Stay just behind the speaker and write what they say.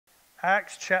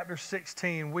Acts chapter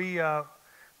 16. We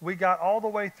got all the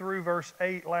way through verse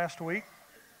 8 last week,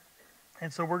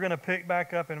 and so we're going to pick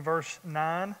back up in verse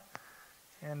 9,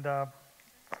 and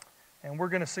we're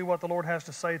going to see what the Lord has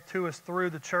to say to us through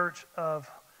the church of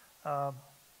the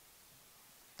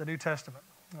New Testament,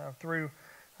 through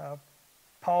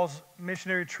Paul's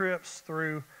missionary trips,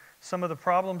 through some of the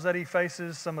problems that he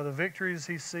faces, some of the victories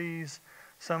he sees,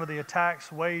 some of the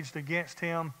attacks waged against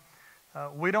him.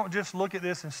 We don't just look at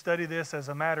this and study this as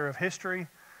a matter of history.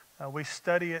 We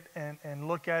study it and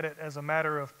look at it as a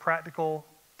matter of practical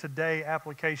today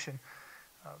application.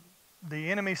 The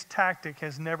enemy's tactic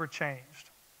has never changed.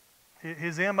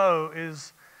 His MO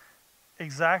is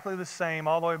exactly the same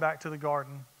all the way back to the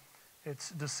garden.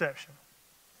 It's deception.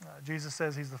 Jesus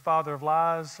says he's the father of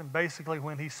lies, and basically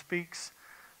when he speaks,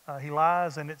 he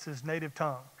lies, and it's his native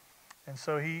tongue. And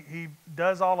so he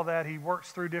does all of that. He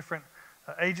works through different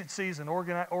agencies and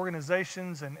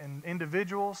organizations and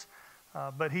individuals,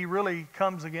 but he really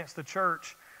comes against the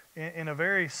church in a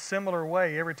very similar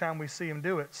way every time we see him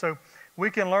do it. So we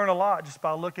can learn a lot just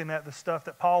by looking at the stuff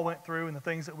that Paul went through and the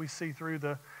things that we see through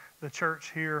the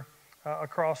church here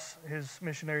across his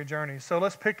missionary journey. So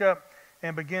let's pick up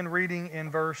and begin reading in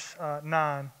verse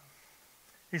 9.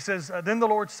 He says, Then the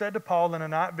Lord said to Paul in a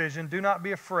night vision, Do not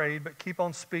be afraid, but keep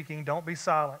on speaking. Don't be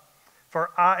silent, for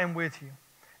I am with you,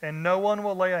 and no one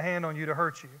will lay a hand on you to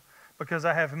hurt you, because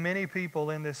I have many people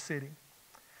in this city.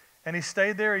 And he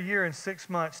stayed there 1 year and 6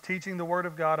 months, teaching the word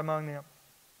of God among them.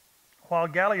 While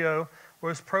Gallio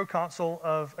was proconsul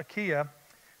of Achaia,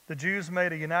 the Jews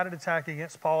made a united attack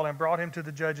against Paul and brought him to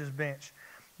the judge's bench.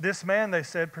 This man, they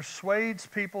said, persuades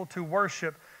people to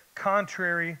worship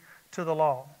contrary to the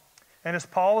law. And as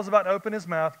Paul was about to open his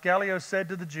mouth, Gallio said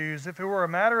to the Jews, If it were a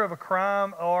matter of a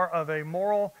crime or of a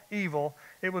moral evil,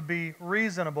 it would be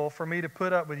reasonable for me to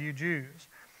put up with you Jews.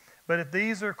 But if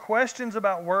these are questions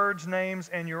about words, names,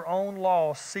 and your own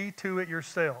law, see to it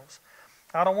yourselves.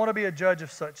 I don't want to be a judge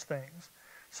of such things.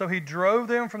 So he drove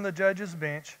them from the judge's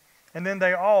bench, and then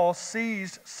they all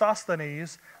seized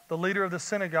Sosthenes, the leader of the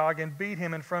synagogue, and beat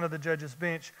him in front of the judge's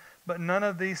bench. But none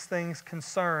of these things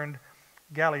concerned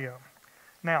Gallio.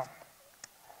 Now,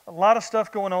 a lot of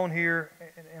stuff going on here,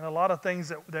 and a lot of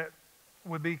things that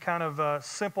would be kind of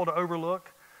simple to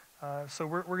overlook. So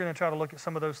we're going to try to look at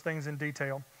some of those things in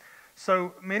detail.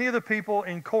 So many of the people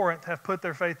in Corinth have put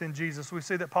their faith in Jesus. We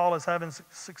see that Paul is having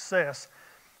success.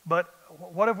 But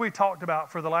what have we talked about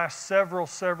for the last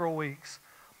several weeks?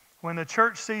 When the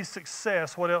church sees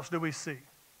success, what else do we see?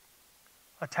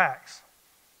 Attacks.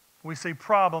 We see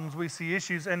problems, we see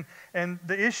issues, and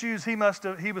the issues he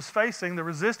was facing, the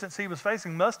resistance he was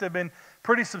facing must have been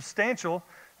pretty substantial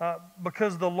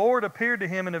because the Lord appeared to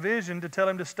him in a vision to tell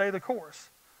him to stay the course.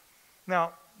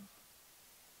 Now,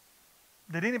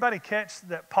 did anybody catch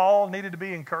that Paul needed to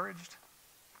be encouraged?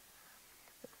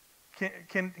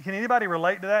 Can anybody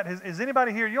relate to that? Is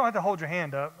anybody here, you don't have to hold your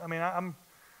hand up. I mean,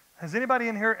 has anybody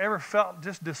in here ever felt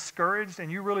just discouraged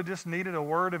and you really just needed a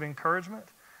word of encouragement?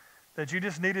 That you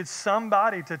just needed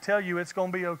somebody to tell you it's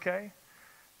going to be okay?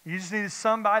 You just needed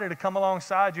somebody to come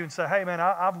alongside you and say, hey man,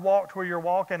 I've walked where you're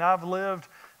walking. I've lived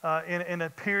in a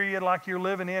period like you're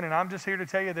living in, and I'm just here to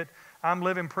tell you that I'm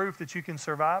living proof that you can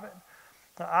survive it.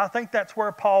 I think that's where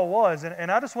Paul was,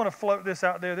 and I just want to float this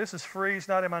out there. This is free. It's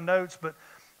not in my notes, but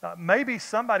maybe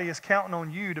somebody is counting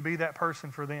on you to be that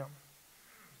person for them.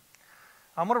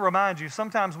 I'm going to remind you,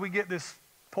 sometimes we get this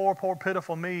poor,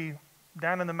 pitiful me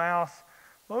down in the mouth.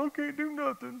 Well, I can't do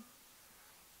nothing.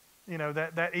 You know,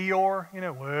 that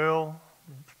Eeyore, well,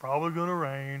 it's probably going to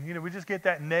rain. We just get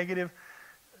that negative.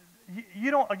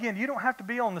 You don't have to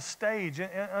be on the stage,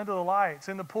 under the lights,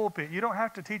 in the pulpit. You don't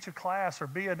have to teach a class or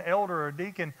be an elder or a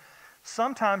deacon.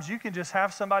 Sometimes you can just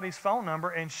have somebody's phone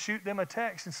number and shoot them a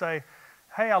text and say,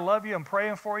 hey, I love you, I'm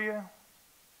praying for you.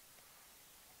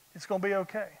 It's going to be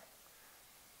okay.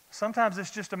 Sometimes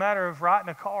it's just a matter of writing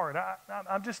a card.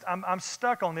 I'm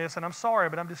stuck on this, and I'm sorry,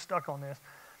 but I'm just stuck on this.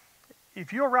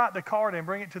 If you'll write the card and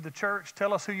bring it to the church,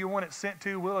 tell us who you want it sent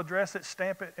to, we'll address it,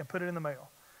 stamp it, and put it in the mail.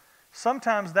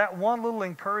 Sometimes that one little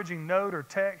encouraging note or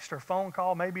text or phone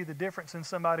call may be the difference in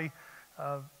somebody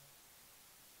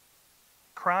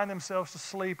crying themselves to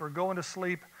sleep or going to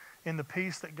sleep in the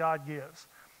peace that God gives.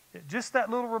 Just that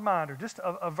little reminder, just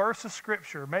a verse of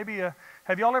Scripture. Maybe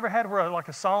have y'all ever had where like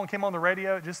a song came on the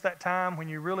radio at just that time when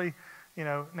you really,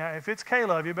 now if it's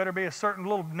K-Love, you better be a certain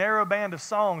little narrow band of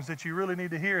songs that you really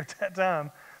need to hear at that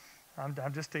time.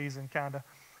 I'm just teasing, kind of.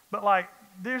 But like,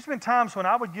 there's been times when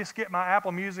I would just get my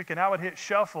Apple Music and I would hit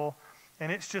shuffle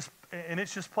and it's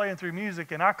just playing through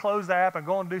music, and I close the app and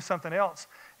go and do something else,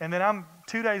 and then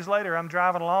 2 days later I'm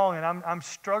driving along and I'm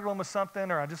struggling with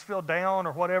something, or I just feel down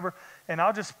or whatever, and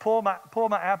I'll just pull my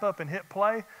app up and hit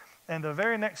play, and the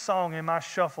very next song in my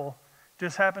shuffle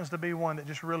just happens to be one that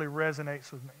just really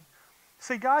resonates with me.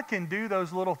 See, God can do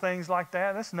those little things like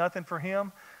that. That's nothing for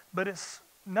him, but it's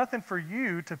nothing for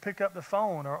you to pick up the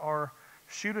phone or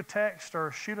shoot a text or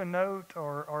shoot a note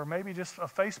or maybe just a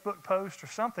Facebook post or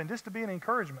something just to be an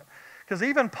encouragement. Because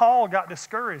even Paul got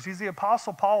discouraged. He's the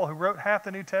Apostle Paul who wrote half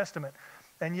the New Testament,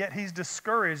 and yet he's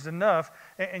discouraged enough,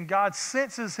 and God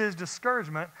senses his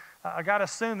discouragement. I got to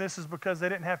assume this is because they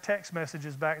didn't have text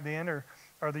messages back then, or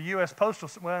the U.S. Postal,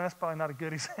 well, that's probably not a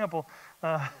good example.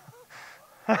 That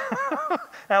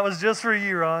was just for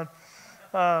you, Ron.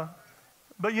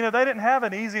 But, they didn't have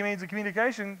an easy means of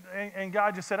communication, and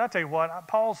God just said, I tell you what,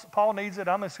 Paul needs it.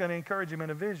 I'm just going to encourage him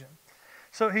in a vision.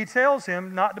 So he tells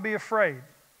him not to be afraid,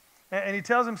 and he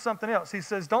tells him something else. He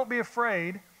says, don't be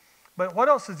afraid, but what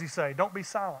else does he say? Don't be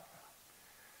silent.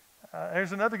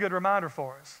 There's another good reminder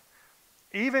for us.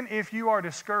 Even if you are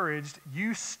discouraged,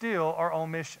 you still are on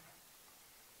mission.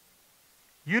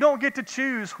 You don't get to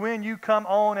choose when you come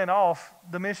on and off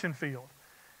the mission field.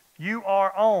 You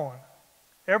are on.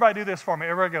 Everybody do this for me.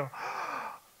 Everybody go.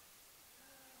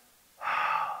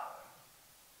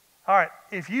 All right,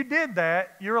 if you did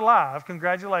that, you're alive.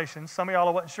 Congratulations. Some of y'all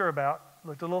I wasn't sure about.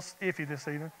 Looked a little iffy this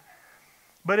evening.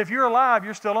 But if you're alive,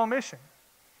 you're still on mission.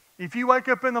 If you wake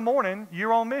up in the morning,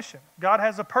 you're on mission. God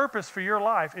has a purpose for your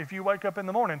life if you wake up in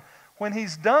the morning. When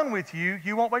he's done with you,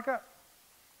 you won't wake up.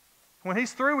 When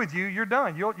he's through with you, you're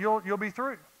done. You'll be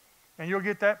through. And you'll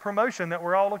get that promotion that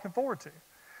we're all looking forward to.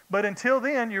 But until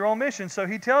then, you're on mission. So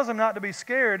he tells him not to be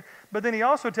scared, but then he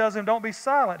also tells him don't be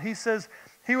silent. He says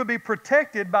he would be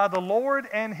protected by the Lord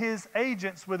and his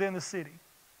agents within the city.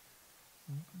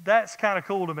 That's kind of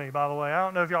cool to me, by the way. I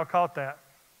don't know if y'all caught that.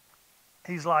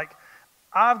 He's like,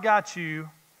 I've got you,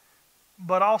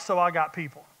 but also I got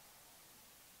people.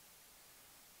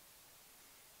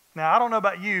 Now, I don't know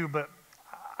about you, but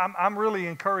I'm really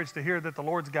encouraged to hear that the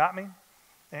Lord's got me.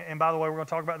 And by the way, we're going to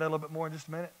talk about that a little bit more in just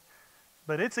a minute.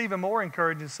 But it's even more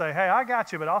encouraging to say, hey, I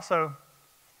got you, but also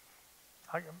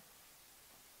I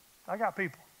got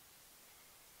people.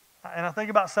 And I think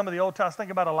about some of the old times.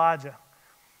 Think about Elijah.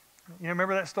 You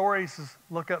remember that story? He says,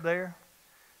 look up there.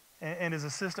 And his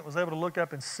assistant was able to look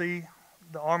up and see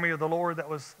the army of the Lord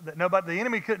the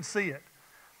enemy couldn't see it.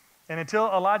 And until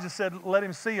Elijah said, let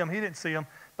him see him, he didn't see him.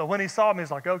 But when he saw him,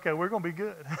 he's like, okay, we're going to be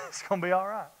good. It's going to be all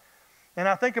right. And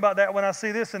I think about that when I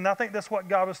see this, and I think that's what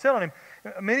God was telling him.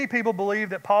 Many people believe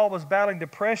that Paul was battling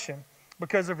depression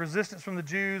because of resistance from the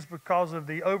Jews, because of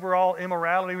the overall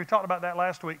immorality. We talked about that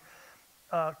last week.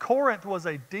 Corinth was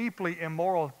a deeply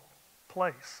immoral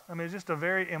place. I mean, it's just a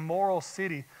very immoral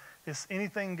city. It's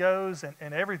anything goes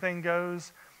and everything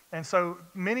goes. And so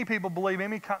many people believe,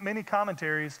 many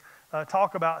commentaries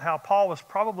talk about how Paul was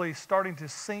probably starting to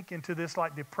sink into this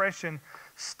like depression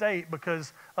state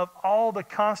because of all the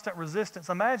constant resistance.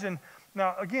 Imagine,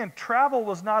 now again, travel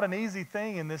was not an easy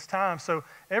thing in this time. So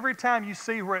every time you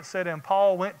see where it said, and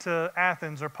Paul went to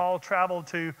Athens or Paul traveled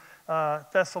to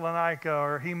Thessalonica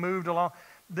or he moved along,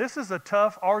 this is a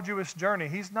tough, arduous journey.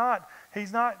 He's not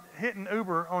hitting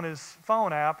Uber on his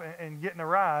phone app and getting a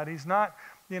ride. He's not,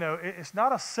 it's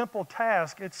not a simple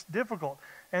task. It's difficult.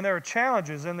 And there are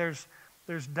challenges and there's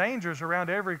dangers around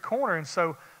every corner. And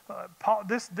so Paul,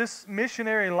 this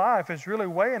missionary life is really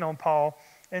weighing on Paul.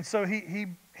 And so he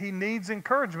needs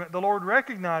encouragement. The Lord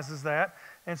recognizes that.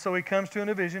 And so he comes to him in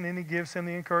a vision and he gives him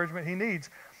the encouragement he needs.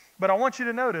 But I want you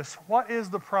to notice, what is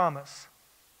the promise?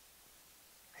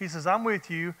 He says, I'm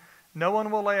with you. No one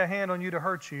will lay a hand on you to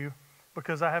hurt you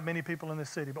because I have many people in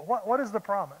this city. But what is the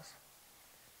promise?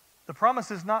 The promise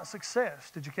is not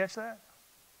success. Did you catch that?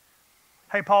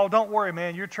 Hey, Paul, don't worry,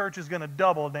 man. Your church is going to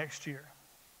double next year.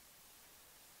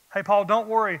 Hey, Paul, don't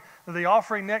worry. The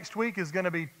offering next week is going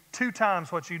to be 2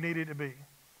 times what you need it to be.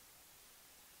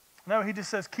 No, he just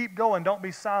says, keep going. Don't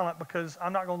be silent because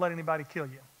I'm not going to let anybody kill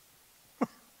you.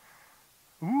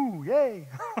 Ooh, yay.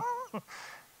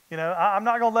 I'm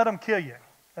not going to let them kill you.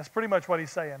 That's pretty much what he's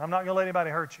saying. I'm not going to let anybody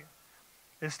hurt you.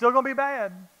 It's still going to be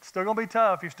bad. It's still going to be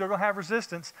tough. You're still going to have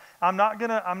resistance. I'm not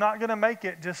going to make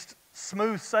it just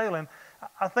smooth sailing.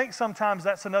 I think sometimes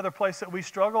that's another place that we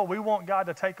struggle. We want God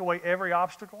to take away every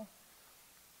obstacle.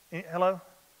 Hello?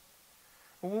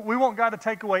 We want God to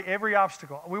take away every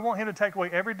obstacle. We want him to take away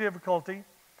every difficulty.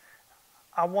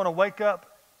 I want to wake up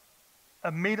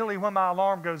immediately when my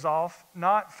alarm goes off,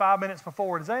 not 5 minutes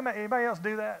before. Does anybody else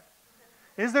do that?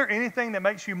 Is there anything that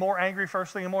makes you more angry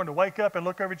first thing in the morning to wake up and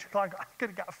look over at your clock and go, I could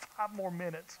have got 5 more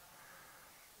minutes?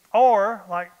 Or,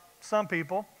 like some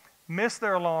people, miss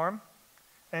their alarm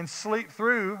and sleep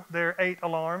through their 8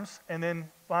 alarms and then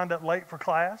wind up late for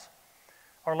class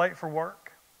or late for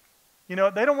work. You know,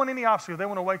 they don't want any obstacles. They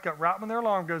want to wake up right when their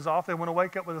alarm goes off. They want to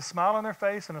wake up with a smile on their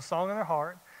face and a song in their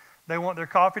heart. They want their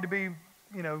coffee to be,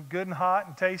 you know, good and hot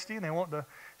and tasty, and they want the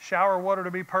shower water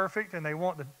to be perfect, and they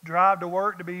want the drive to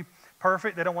work to be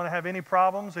perfect. They don't want to have any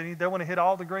problems. They want to hit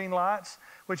all the green lights,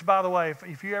 which, by the way,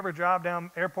 if you ever drive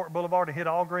down Airport Boulevard and hit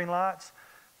all green lights,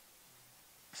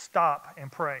 stop and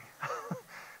pray.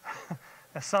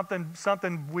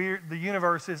 something weird, the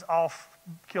universe is off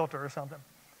kilter or something.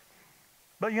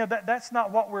 But, you know, that's not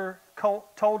what we're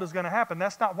told is going to happen.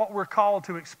 That's not what we're called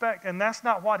to expect, and that's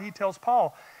not what he tells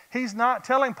Paul. He's not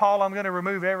telling Paul, I'm going to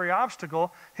remove every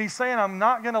obstacle. He's saying, I'm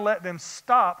not going to let them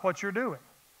stop what you're doing.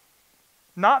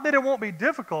 Not that it won't be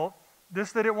difficult,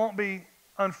 just that it won't be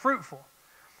unfruitful.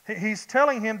 He's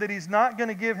telling him that he's not going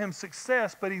to give him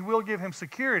success, but he will give him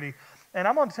security. And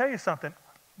I'm going to tell you something.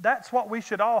 That's what we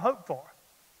should all hope for.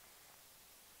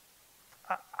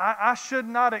 I should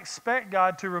not expect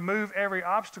God to remove every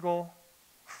obstacle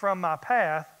from my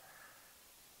path.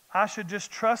 I should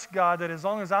just trust God that as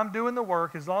long as I'm doing the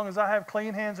work, as long as I have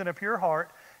clean hands and a pure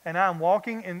heart, and I'm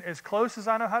walking in as close as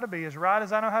I know how to be, as right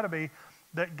as I know how to be,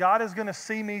 that God is going to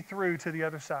see me through to the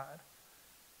other side.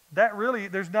 That really,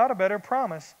 there's not a better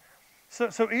promise.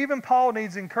 So even Paul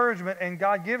needs encouragement, and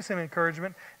God gives him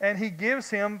encouragement, and he gives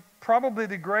him probably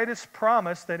the greatest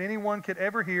promise that anyone could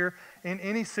ever hear in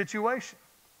any situation.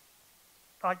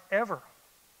 Like ever.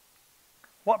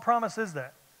 What promise is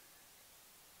that?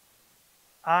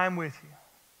 I'm with you.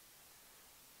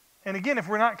 And again, if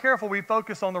we're not careful, we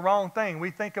focus on the wrong thing.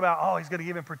 We think about, oh, he's going to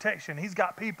give him protection. He's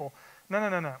got people.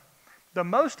 No. The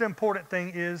most important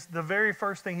thing is the very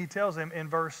first thing he tells him in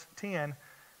verse 10,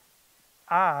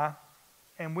 I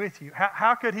am with you.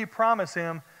 How could he promise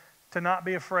him to not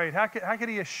be afraid? How could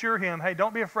he assure him, hey,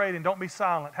 don't be afraid and don't be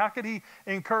silent? How could he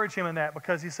encourage him in that?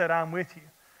 Because he said, I'm with you.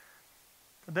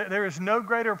 There is no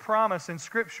greater promise in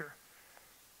Scripture.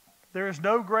 There is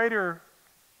no greater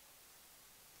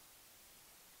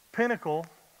pinnacle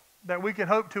that we could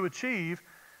hope to achieve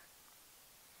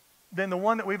than the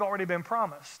one that we've already been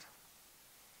promised.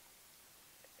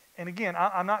 And again,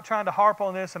 I'm not trying to harp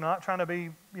on this, and I'm not trying to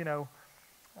be,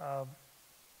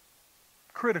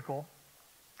 critical,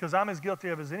 because I'm as guilty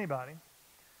of it as anybody.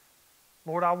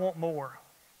 Lord, I want more.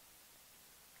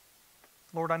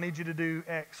 Lord, I need you to do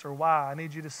X or Y. I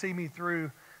need you to see me through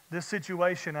this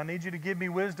situation. I need you to give me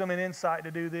wisdom and insight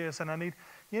to do this. And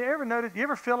you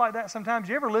ever feel like that sometimes?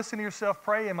 You ever listen to yourself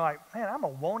pray and like, man, I'm a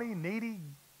wanty, needy,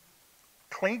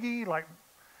 clingy,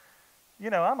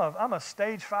 I'm a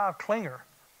stage 5 clinger.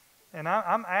 And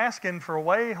I'm asking for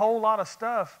a whole lot of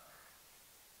stuff.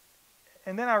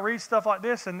 And then I read stuff like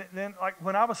this, and then like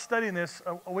when I was studying this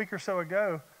a week or so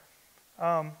ago,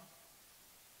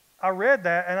 I read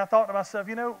that and I thought to myself,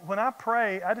 when I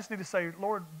pray, I just need to say,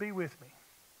 Lord, be with me.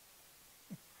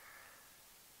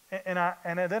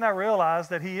 And then I realized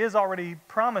that he is already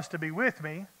promised to be with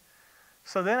me.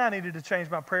 So then I needed to change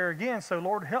my prayer again. So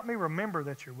Lord, help me remember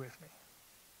that you're with me.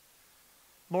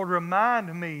 Lord,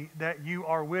 remind me that you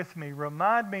are with me.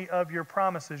 Remind me of your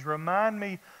promises. Remind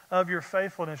me of your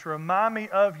faithfulness. Remind me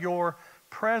of your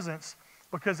presence.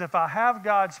 Because if I have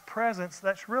God's presence,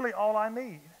 that's really all I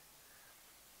need.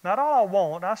 Not all I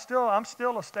want. I'm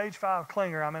still a stage 5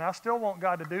 clinger. I still want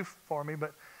God to do for me,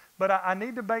 but I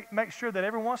need to make sure that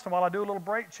every once in a while I do a little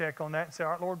break check on that and say,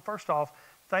 all right, Lord, first off,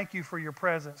 thank you for your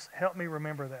presence. Help me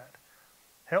remember that.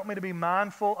 Help me to be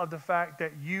mindful of the fact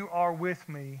that you are with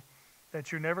me,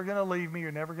 that you're never going to leave me,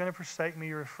 you're never going to forsake me,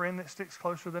 you're a friend that sticks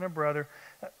closer than a brother.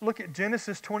 Look at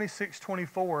Genesis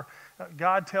 26:24.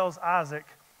 God tells Isaac,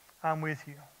 I'm with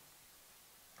you.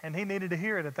 And he needed to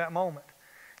hear it at that moment.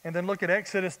 And then look at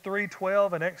Exodus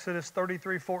 3:12 and Exodus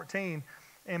 33:14.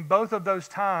 In both of those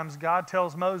times, God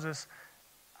tells Moses,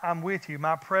 I'm with you.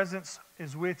 My presence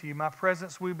is with you. My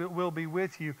presence will be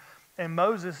with you. And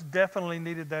Moses definitely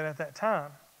needed that at that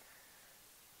time.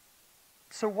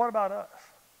 So what about us?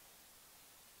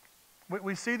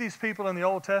 We see these people in the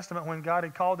Old Testament when God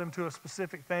had called them to a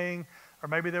specific thing, or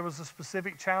maybe there was a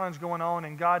specific challenge going on,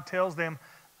 and God tells them,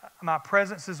 my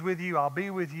presence is with you, I'll be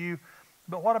with you.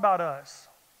 But what about us?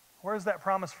 Where's that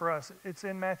promise for us? It's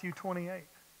in Matthew 28.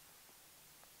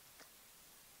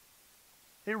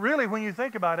 It really, when you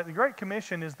think about it, the Great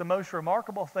Commission is the most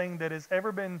remarkable thing that has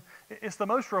ever been, it's the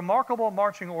most remarkable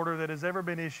marching order that has ever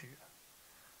been issued.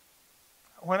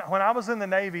 When I was in the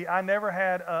Navy, I never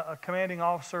had a commanding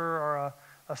officer or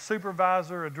a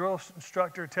supervisor, a drill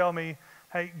instructor tell me,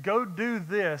 hey, go do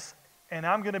this, and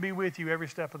I'm going to be with you every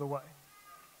step of the way.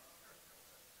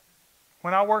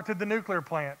 When I worked at the nuclear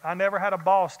plant, I never had a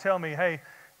boss tell me, hey,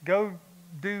 go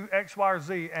do X, Y, or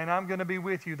Z, and I'm going to be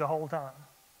with you the whole time.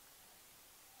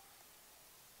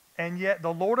 And yet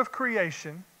the Lord of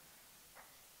creation,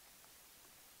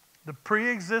 the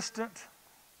pre-existent,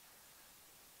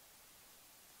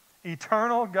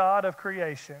 eternal God of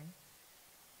creation,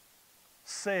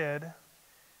 said,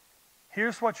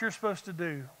 here's what you're supposed to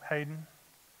do, Hayden,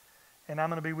 and I'm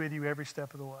going to be with you every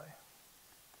step of the way.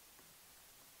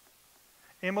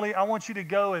 Emily, I want you to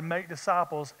go and make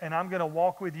disciples, and I'm going to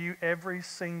walk with you every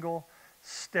single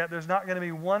step. There's not going to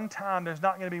be one time, there's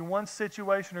not going to be one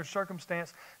situation or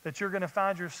circumstance that you're going to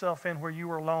find yourself in where you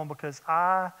are alone, because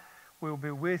I will be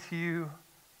with you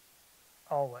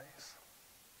always.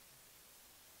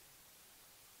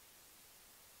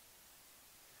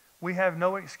 We have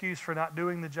no excuse for not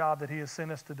doing the job that He has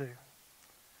sent us to do,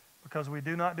 because we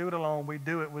do not do it alone. We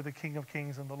do it with the King of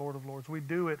Kings and the Lord of Lords. We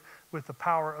do it with the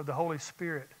power of the Holy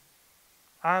Spirit.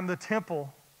 I am the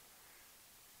temple.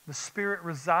 The Spirit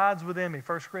resides within me.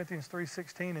 1 Corinthians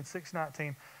 3:16 and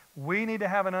 6:19. We need to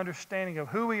have an understanding of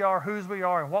who we are, whose we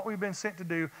are, and what we've been sent to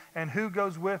do, and who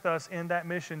goes with us in that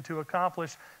mission to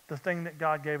accomplish the thing that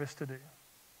God gave us to do.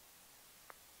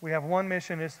 We have one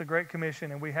mission, it's the Great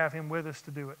Commission, and we have Him with us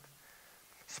to do it.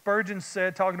 Spurgeon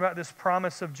said, talking about this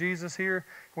promise of Jesus here,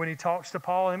 when he talks to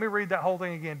Paul, let me read that whole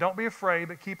thing again. Don't be afraid,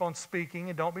 but keep on speaking,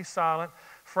 and don't be silent,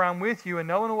 for I'm with you, and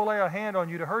no one will lay a hand on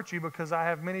you to hurt you, because I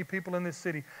have many people in this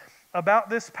city. About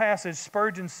this passage,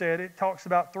 Spurgeon said, it talks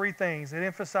about three things. It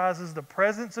emphasizes the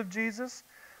presence of Jesus,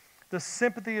 the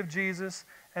sympathy of Jesus,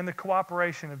 and the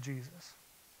cooperation of Jesus.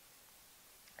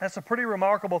 That's a pretty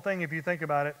remarkable thing if you think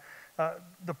about it.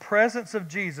 The presence of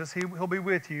Jesus, He'll be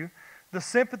with you. The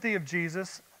sympathy of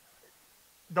Jesus,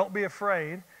 don't be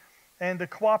afraid. And the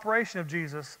cooperation of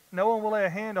Jesus, no one will lay a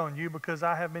hand on you, because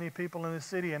I have many people in this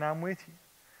city and I'm with you.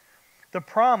 The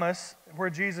promise, where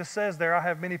Jesus says there, I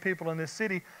have many people in this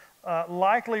city,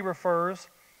 likely refers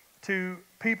to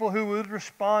people who would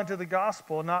respond to the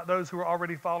gospel, not those who are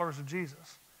already followers of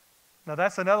Jesus. Now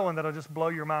that's another one that'll just blow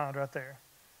your mind right there.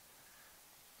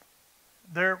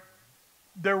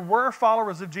 There were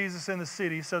followers of Jesus in the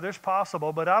city, so there's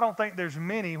possible, but I don't think there's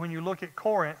many. When you look at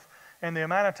Corinth, and the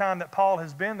amount of time that Paul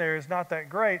has been there is not that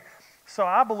great. So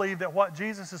I believe that what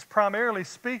Jesus is primarily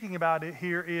speaking about it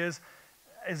here is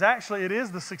actually, it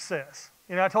is the success.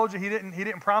 You know, I told you he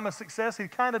didn't promise success. He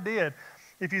kind of did.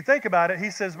 If you think about it, he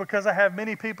says, because I have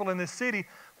many people in this city.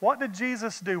 What did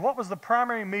Jesus do? What was the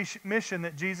primary mission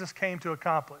that Jesus came to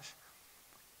accomplish?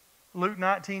 Luke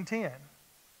 19:10.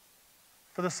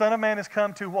 For the Son of Man has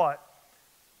come to what?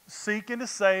 Seek and to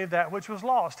save that which was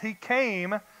lost. He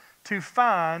came to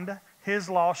find His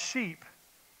lost sheep.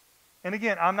 And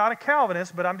again, I'm not a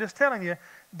Calvinist, but I'm just telling you,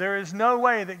 there is no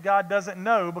way that God doesn't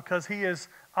know, because He is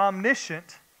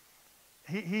omniscient.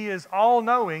 He is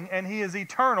all-knowing, and He is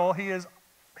eternal. He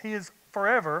is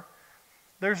forever.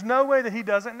 There's no way that He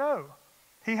doesn't know.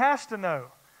 He has to know.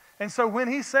 And so when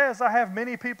He says, I have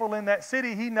many people in that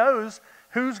city, He knows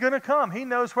who's going to come. He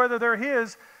knows whether they're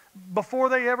His before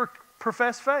they ever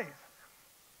profess faith.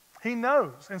 He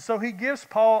knows. And so He gives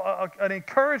Paul an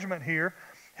encouragement here.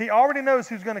 He already knows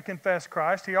who's going to confess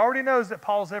Christ. He already knows that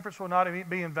Paul's efforts will not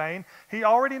be in vain. He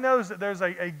already knows that there's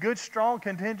a good, strong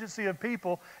contingency of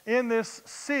people in this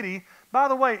city. By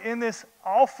the way, in this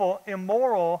awful,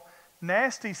 immoral,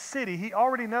 nasty city, he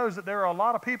already knows that there are a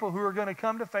lot of people who are going to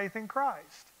come to faith in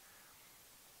Christ.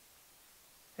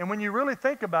 And when you really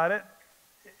think about it,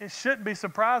 it shouldn't be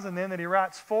surprising then that he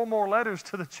writes 4 more letters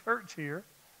to the church here.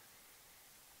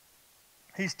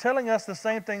 He's telling us the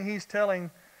same thing he's telling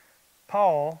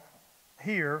Paul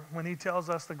here when he tells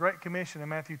us the Great Commission in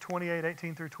Matthew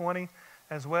 28:18 through 20,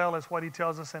 as well as what he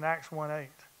tells us in Acts 1:8.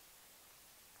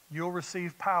 You'll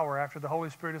receive power after the Holy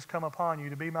Spirit has come upon you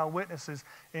to be my witnesses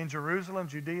in Jerusalem,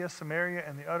 Judea, Samaria,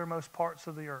 and the uttermost parts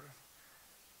of the earth.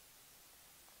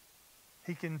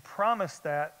 He can promise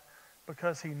that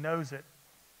because he knows it.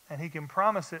 And he can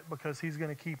promise it because he's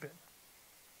going to keep it.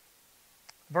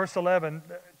 Verse 11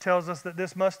 tells us that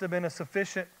this must have been a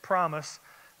sufficient promise,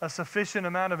 a sufficient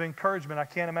amount of encouragement. I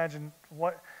can't imagine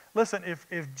what. Listen,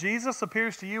 if Jesus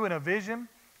appears to you in a vision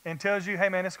and tells you, hey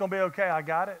man, it's going to be okay, I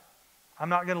got it. I'm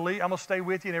not going to leave. I'm going to stay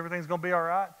with you and everything's going to be all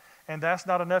right. And that's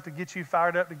not enough to get you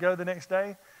fired up to go the next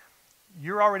day.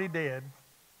 You're already dead.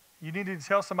 You need to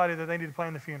tell somebody that they need to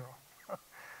plan the funeral.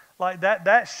 Like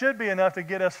that should be enough to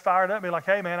get us fired up. Be like,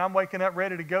 hey man, I'm waking up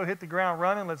ready to go, hit the ground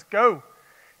running. Let's go.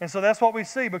 And so that's what we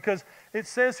see, because it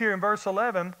says here in verse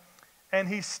 11, and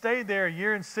he stayed there 1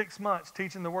 year and 6 months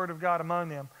teaching the word of God among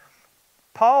them.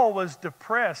 Paul was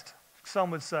depressed,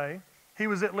 some would say. He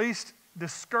was at least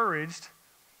discouraged.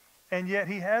 And yet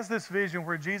he has this vision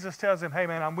where Jesus tells him, hey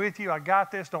man, I'm with you. I got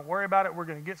this. Don't worry about it. We're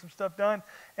going to get some stuff done.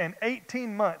 And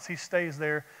 18 months he stays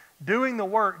there doing the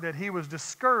work that he was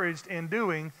discouraged in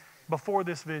doing before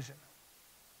this vision.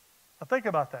 Now think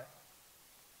about that.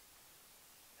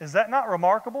 Is that not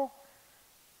remarkable?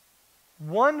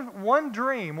 One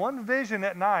dream, one vision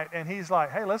at night, and he's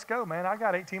like, hey, let's go, man. I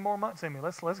got 18 more months in me.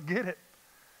 Let's get it.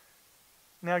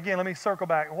 Now again, let me circle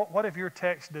back. What if your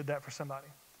text did that for somebody?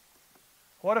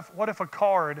 What if a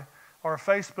card or a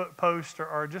Facebook post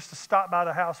or just to stop by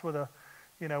the house with a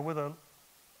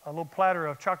little platter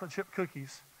of chocolate chip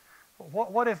cookies?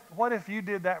 What if you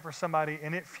did that for somebody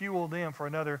and it fueled them for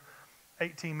another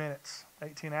 18 minutes,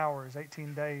 18 hours,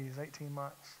 18 days, 18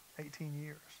 months, 18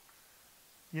 years?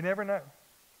 You never know.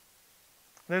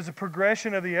 There's a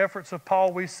progression of the efforts of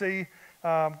Paul we see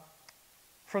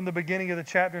from the beginning of the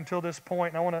chapter until this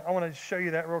point, and I want to show you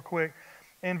that real quick.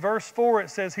 In verse 4, it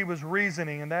says he was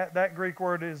reasoning, and that Greek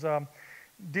word is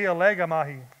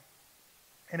dialegamahi,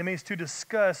 and it means to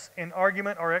discuss in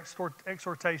argument or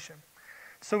exhortation.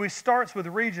 So he starts with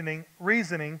reasoning,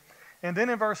 and then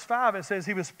in verse 5 it says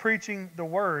he was preaching the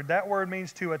word. That word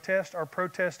means to attest or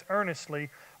protest earnestly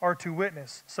or to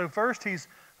witness. So first he's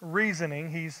reasoning,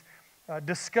 he's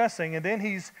discussing, and then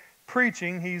he's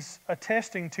preaching, he's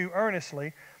attesting to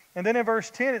earnestly. And then in verse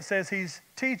 10 it says he's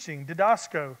teaching,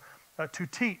 didasko, to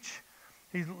teach.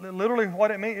 He's literally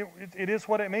what it means. It is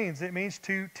what it means. It means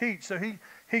to teach. So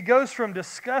he goes from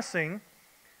discussing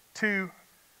to,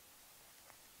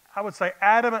 I would say,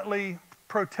 adamantly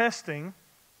protesting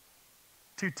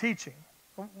to teaching.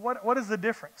 What is the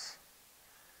difference?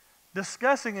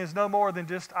 Discussing is no more than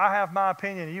just, I have my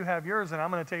opinion and you have yours, and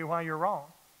I'm going to tell you why you're wrong.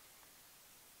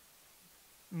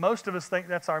 Most of us think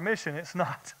that's our mission. It's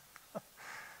not.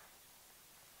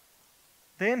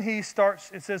 Then he starts,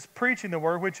 it says preaching the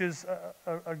word, which is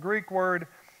a Greek word.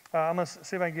 I'm going to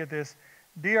see if I can get this.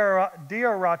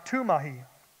 Diaratumahi.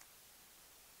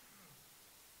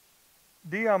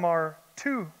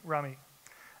 Diamarturami.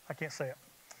 I can't say it.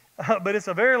 But it's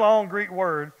a very long Greek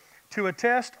word, to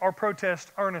attest or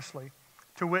protest earnestly,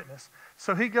 to witness.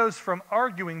 So he goes from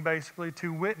arguing basically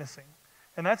to witnessing.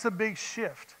 And that's a big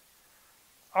shift.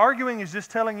 Arguing is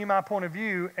just telling you my point of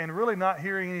view and really not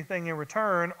hearing anything in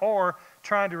return or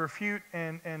trying to refute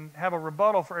and have a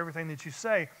rebuttal for everything that you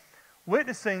say.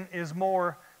 Witnessing is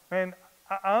more, man,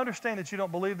 I understand that you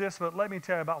don't believe this, but let me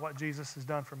tell you about what Jesus has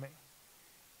done for me.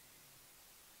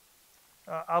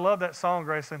 I love that song,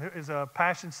 Grayson. It's a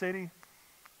Passion City.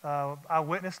 I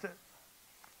witnessed it.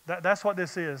 That's what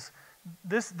this is.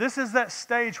 This is that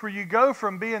stage where you go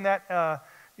from being that,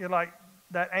 like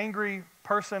that angry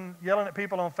person yelling at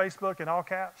people on Facebook in all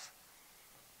caps.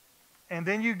 And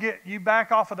then you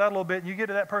back off of that a little bit and you get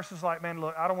to that person who's like, man,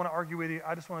 look, I don't want to argue with you.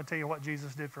 I just want to tell you what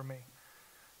Jesus did for me.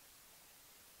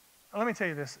 Let me tell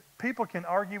you this. People can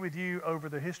argue with you over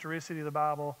the historicity of the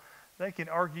Bible. They can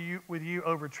argue with you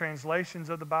over translations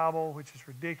of the Bible, which is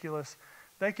ridiculous.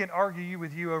 They can argue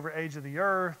with you over age of the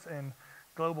earth and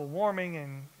global warming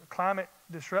and climate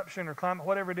disruption or climate,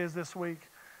 whatever it is this week.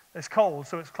 It's cold,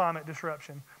 so it's climate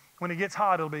disruption. When it gets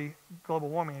hot, it'll be global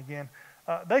warming again.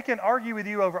 They can argue with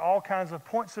you over all kinds of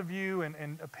points of view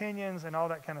and opinions and all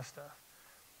that kind of stuff.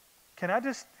 Can I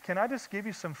just give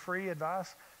you some free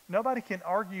advice? Nobody can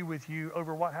argue with you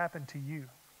over what happened to you.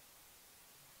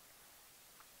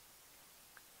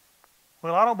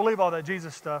 Well, I don't believe all that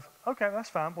Jesus stuff. Okay, that's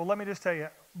fine. Well, let me just tell you,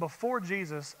 before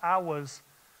Jesus, I was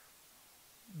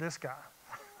this guy.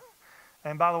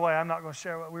 And by the way, I'm not going to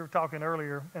share what we were talking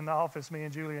earlier in the office, me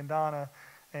and Julie and Donna,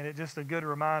 and it's just a good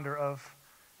reminder of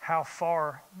how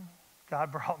far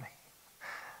God brought me.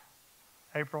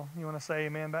 April, you want to say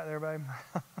amen back there, babe?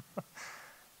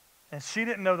 And she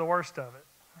didn't know the worst of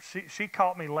it. She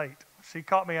caught me late. She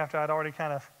caught me after I'd already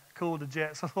kind of cooled the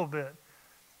jets a little bit.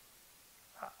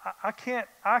 I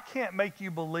can't make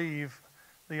you believe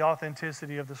the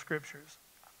authenticity of the Scriptures.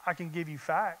 I can give you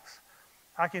facts.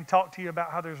 I can talk to you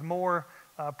about how there's more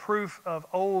proof of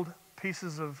old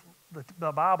pieces of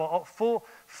the Bible,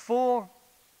 full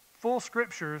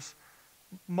Scriptures,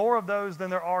 more of those than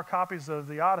there are copies of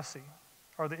the Odyssey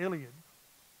or the Iliad.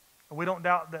 We don't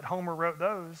doubt that Homer wrote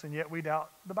those, and yet we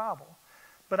doubt the Bible.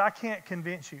 But I can't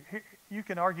convince you. You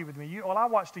can argue with me. I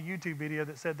watched a YouTube video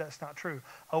that said that's not true.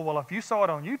 Oh, well, if you saw it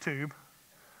on YouTube.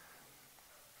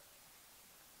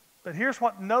 But here's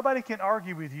what, nobody can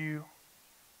argue with you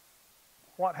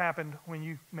what happened when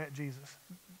you met Jesus.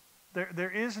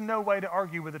 There is no way to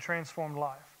argue with a transformed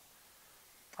life.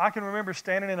 I can remember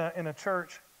standing in a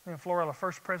church in Florella,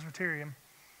 First Presbyterian,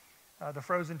 the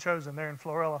Frozen Chosen there in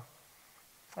Florella.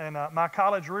 And my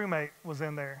college roommate was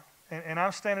in there. And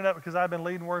I'm standing up because I've been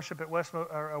leading worship at West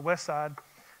Side.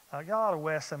 I got a lot of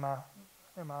West in my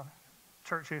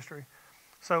church history.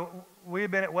 So we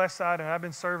had been at West Side, and I've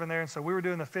been serving there. And so we were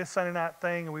doing the fifth Sunday night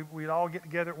thing, and we'd all get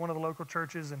together at one of the local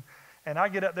churches. And I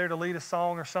get up there to lead a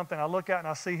song or something. I look out and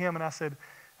I see him, and I said,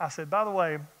 by the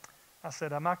way, I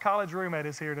said, my college roommate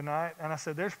is here tonight. And I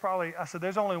said,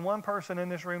 there's only one person in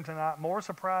this room tonight more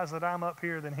surprised that I'm up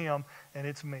here than him, and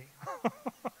it's me.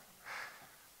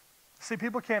 See,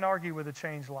 people can't argue with a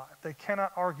changed life. They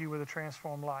cannot argue with a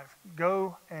transformed life.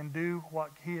 Go and do what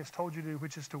he has told you to do,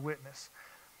 which is to witness.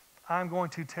 I'm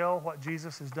going to tell what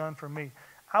Jesus has done for me.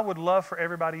 I would love for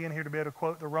everybody in here to be able to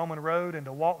quote the Roman road and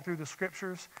to walk through the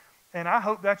scriptures. And I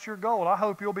hope that's your goal. I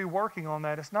hope you'll be working on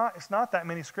that. It's not that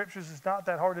many scriptures. It's not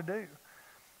that hard to do.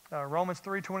 Romans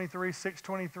 3:23,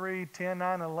 6:23, 10,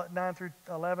 9 through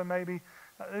 11 maybe.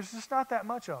 There's just not that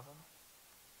much of them.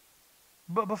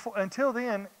 But until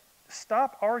then,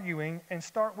 stop arguing and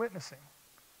start witnessing.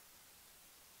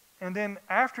 And then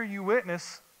after you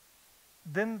witness,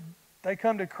 then they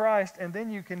come to Christ, and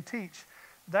then you can teach.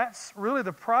 That's really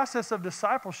the process of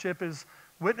discipleship, is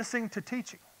witnessing to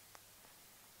teaching.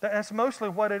 That's mostly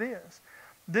what it is.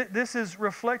 This is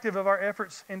reflective of our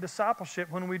efforts in discipleship.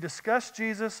 When we discuss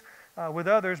Jesus with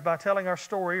others by telling our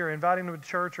story or inviting them to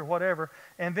church or whatever,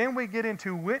 and then we get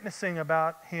into witnessing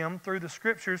about him through the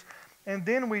scriptures, and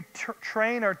then we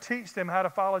train or teach them how to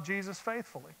follow Jesus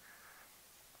faithfully.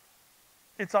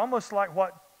 It's almost like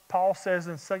what Paul says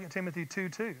in 2 Timothy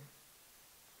 2:2.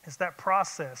 It's that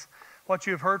process. What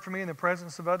you have heard from me in the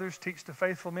presence of others, teach to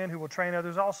faithful men who will train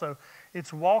others also.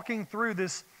 It's walking through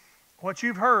this, what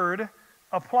you've heard,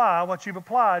 apply, what you've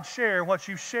applied, share, what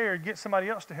you've shared, get somebody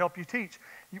else to help you teach.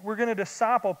 We're going to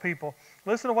disciple people.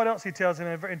 Listen to what else he tells him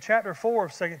in chapter 4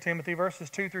 of 2 Timothy, verses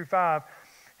 2 through 5.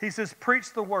 He says,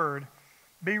 preach the word.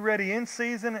 Be ready in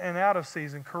season and out of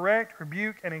season. Correct,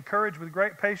 rebuke, and encourage with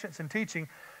great patience and teaching.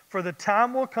 For the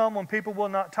time will come when people will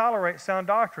not tolerate sound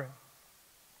doctrine.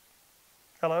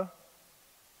 Hello?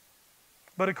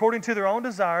 But according to their own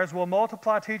desires will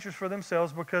multiply teachers for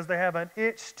themselves, because they have an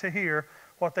itch to hear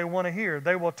what they want to hear.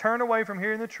 They will turn away from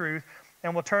hearing the truth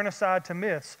and will turn aside to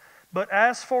myths. But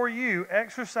as for you,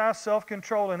 exercise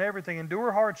self-control in everything.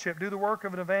 Endure hardship. Do the work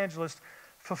of an evangelist.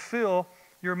 Fulfill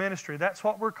your ministry. That's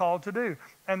what we're called to do.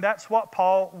 And that's what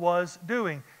Paul was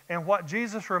doing. And what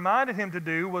Jesus reminded him to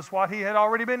do was what he had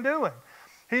already been doing.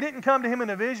 He didn't come to him in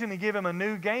a vision to give him a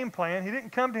new game plan. He didn't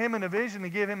come to him in a vision to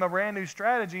give him a brand new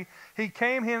strategy. He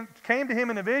came to him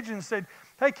in a vision and said,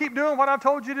 hey, keep doing what I've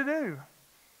told you to do.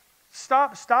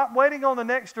 Stop waiting on the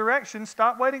next direction.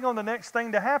 Stop waiting on the next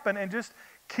thing to happen, and just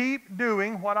keep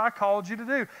doing what I called you to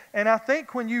do. And I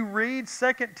think when you read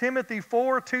 2 Timothy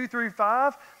 4, 2 through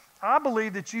 5, I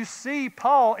believe that you see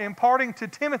Paul imparting to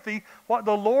Timothy what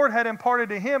the Lord had imparted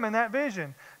to him in that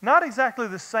vision. Not exactly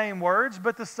the same words,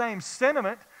 but the same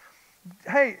sentiment.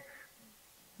 Hey,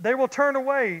 they will turn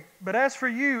away, but as for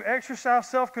you, exercise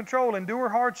self-control, endure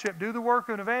hardship, do the work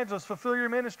of an evangelist, fulfill your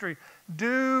ministry,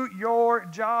 do your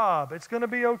job. It's going to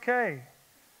be okay.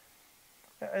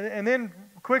 And then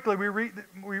quickly we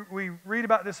read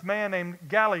about this man named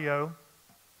Gallio.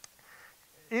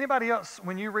 Anybody else,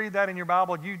 when you read that in your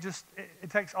Bible, it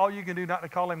takes all you can do not to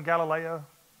call him Galileo?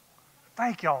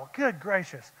 Thank y'all. Good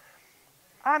gracious.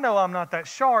 I know I'm not that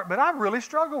sharp, but I really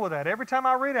struggle with that. Every time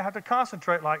I read it, I have to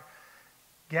concentrate, like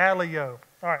Gallio.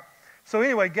 All right. So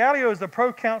anyway, Gallio is the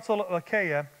proconsul of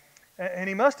Achaia, and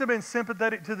he must have been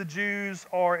sympathetic to the Jews,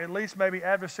 or at least maybe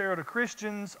adversarial to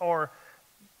Christians, or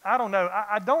I don't know.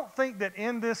 I don't think that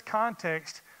in this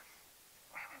context,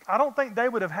 I don't think they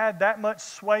would have had that much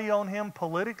sway on him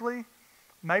politically.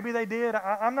 Maybe they did.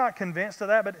 I'm not convinced of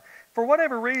that. But for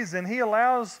whatever reason, he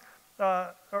allows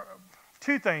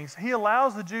two things. He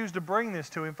allows the Jews to bring this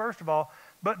to him, first of all.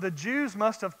 But the Jews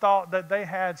must have thought that they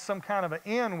had some kind of an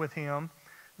in with him.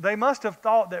 They must have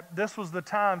thought that this was the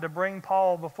time to bring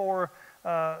Paul before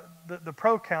the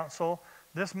proconsul.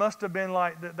 This must have been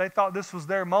like, they thought this was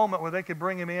their moment where they could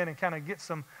bring him in and kind of get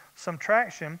some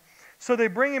traction. So they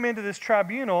bring him into this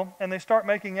tribunal, and they start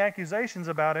making accusations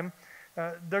about him.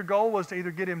 Their goal was to either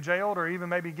get him jailed or even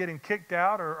maybe get him kicked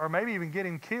out, or maybe even get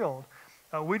him killed.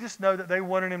 We just know that they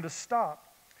wanted him to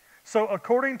stop. So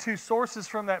according to sources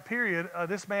from that period,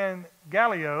 this man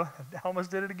Gallio, I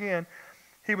almost did it again,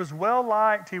 he was well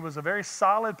liked. He was a very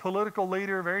solid political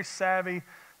leader, very savvy.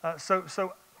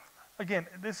 So again,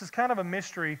 this is kind of a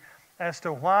mystery as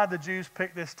to why the Jews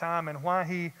picked this time and why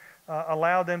he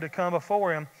allowed them to come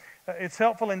before him. It's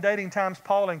helpful in dating times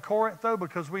Paul in Corinth, though,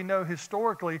 because we know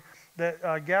historically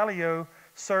that Gallio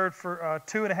served for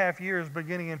 2.5 years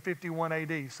beginning in 51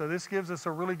 AD. So this gives us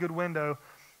a really good window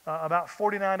About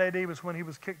 49 AD was when he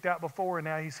was kicked out before, and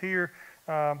now he's here.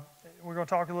 We're going to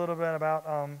talk a little bit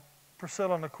about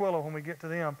Priscilla and Aquila when we get to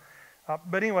them.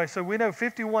 But anyway, so we know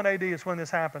 51 AD is when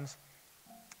this happens,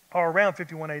 or around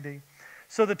 51 AD.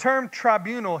 So the term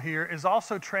tribunal here is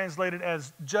also translated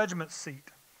as judgment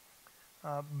seat.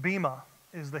 Bema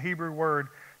is the Hebrew word.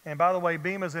 And by the way,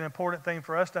 Bema is an important thing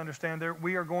for us to understand. There,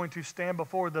 we are going to stand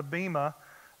before the Bema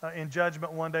in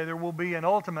judgment one day. There will be an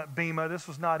ultimate Bema. This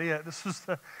was not it. This was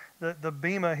the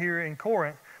Bema here in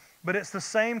Corinth. But it's the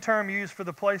same term used for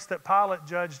the place that Pilate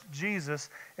judged Jesus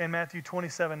in Matthew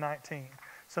 27:19.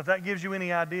 So if that gives you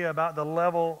any idea about the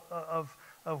level of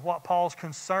what Paul's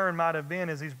concern might have been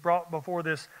as he's brought before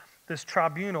this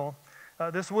tribunal,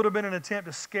 this would have been an attempt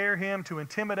to scare him, to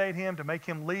intimidate him, to make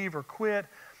him leave or quit.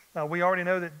 We already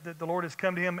know that the Lord has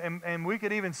come to him, and we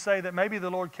could even say that maybe the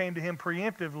Lord came to him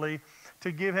preemptively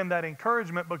to give him that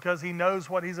encouragement because he knows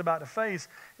what he's about to face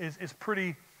is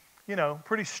pretty,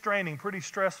 pretty straining, pretty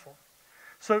stressful.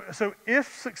 So if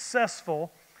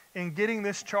successful in getting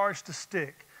this charge to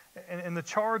stick, and the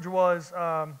charge was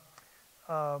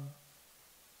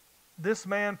this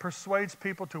man persuades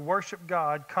people to worship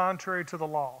God contrary to the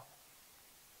law.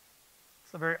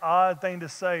 It's a very odd thing to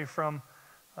say from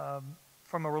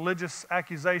a religious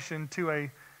accusation to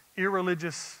a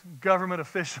irreligious government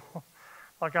official.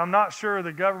 Like, I'm not sure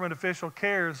the government official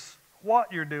cares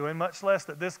what you're doing, much less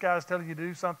that this guy's telling you to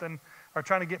do something or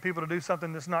trying to get people to do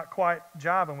something that's not quite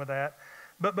jiving with that.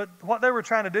 But what they were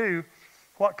trying to do,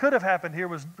 what could have happened here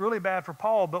was really bad for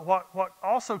Paul, but what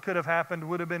also could have happened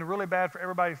would have been really bad for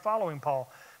everybody following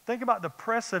Paul. Think about the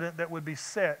precedent that would be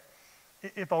set.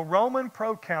 If a Roman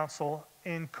proconsul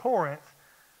in Corinth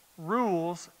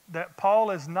rules that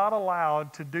Paul is not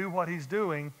allowed to do what he's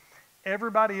doing,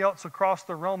 everybody else across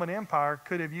the Roman Empire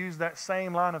could have used that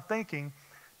same line of thinking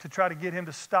to try to get him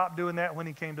to stop doing that when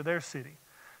he came to their city.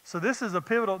 So this is a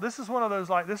pivotal, this is one of those,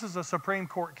 like, this is a Supreme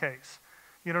Court case.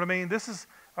 You know what I mean? This is,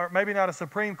 or maybe not a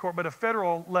Supreme Court, but a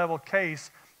federal level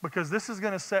case, because this is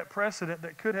going to set precedent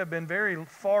that could have been very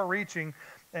far-reaching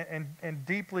and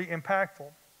deeply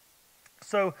impactful.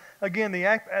 So again, the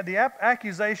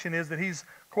accusation is that he's,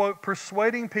 quote,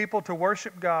 persuading people to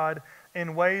worship God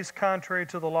in ways contrary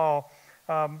to the law.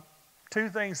 Two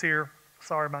things here.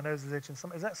 Sorry, my nose is itching.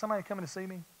 Is that somebody coming to see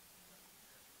me?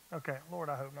 Okay, Lord,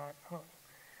 I hope not.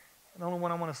 The only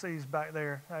one I want to see is back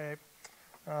there. Hey,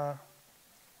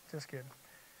 just kidding.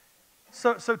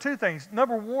 So two things.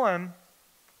 Number one,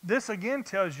 this again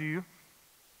tells you,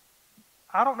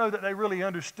 I don't know that they really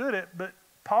understood it, but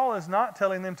Paul is not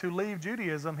telling them to leave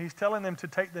Judaism. He's telling them to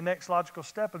take the next logical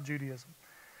step of Judaism.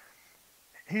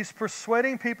 He's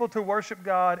persuading people to worship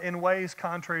God in ways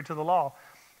contrary to the law.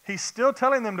 He's still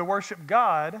telling them to worship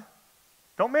God.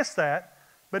 Don't miss that.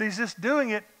 But he's just doing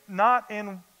it not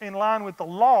in line with the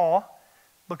law,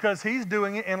 because he's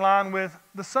doing it in line with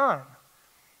the Son.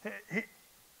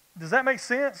 Does that make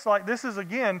sense? Like, this is,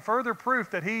 again, further proof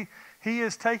that he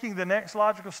is taking the next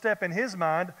logical step in his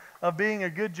mind of being a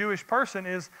good Jewish person.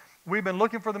 Is we've been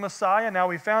looking for the Messiah, now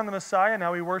we found the Messiah,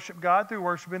 now we worship God through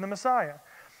worshiping the Messiah.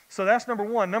 So that's number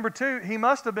one. Number two, he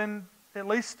must have been at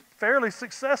least fairly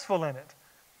successful in it.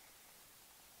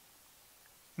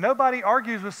 Nobody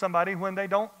argues with somebody when they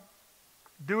don't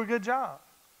do a good job.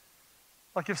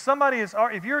 Like, if somebody is,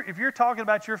 if you're talking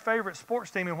about your favorite sports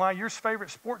team and why your favorite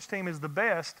sports team is the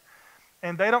best,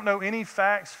 and they don't know any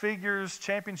facts, figures,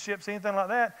 championships, anything like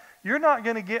that, you're not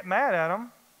going to get mad at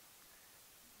them.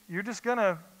 You're just going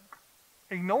to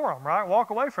ignore them, right?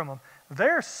 Walk away from them.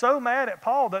 They're so mad at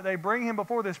Paul that they bring him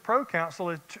before this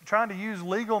proconsul, trying to use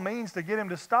legal means to get him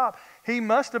to stop. He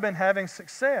must have been having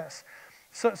success.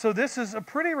 So this is a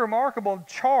pretty remarkable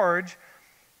charge,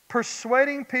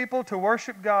 persuading people to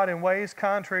worship God in ways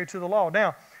contrary to the law.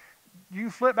 Now, you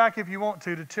flip back if you want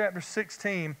to chapter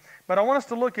 16, but I want us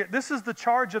to look at, this is the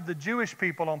charge of the Jewish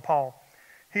people on Paul.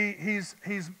 He's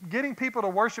getting people to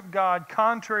worship God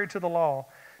contrary to the law.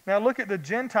 Now look at the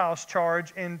Gentiles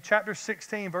charge in chapter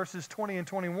 16, verses 20 and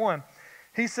 21.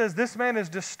 He says, this man is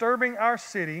disturbing our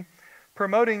city,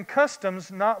 promoting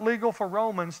customs not legal for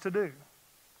Romans to do.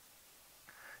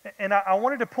 And I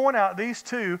wanted to point out these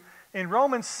two. In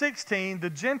Romans 16, the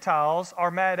Gentiles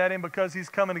are mad at him because he's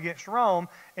coming against Rome.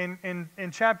 In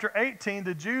chapter 18,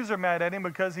 the Jews are mad at him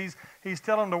because he's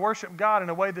telling them to worship God in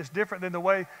a way that's different than the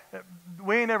way,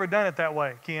 we ain't never done it that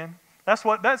way, Ken. That's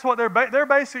what their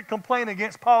basic complaint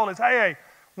against Paul is, hey,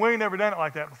 we ain't never done it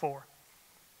like that before.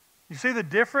 You see the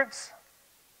difference?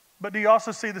 But do you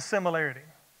also see the similarity?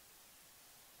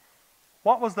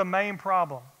 What was the main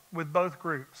problem with both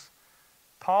groups?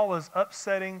 Paul was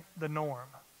upsetting the norm.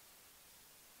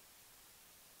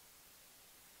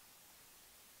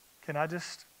 Can I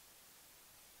just,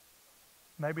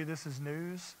 maybe this is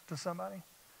news to somebody?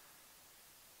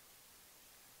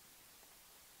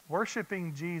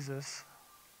 Worshiping Jesus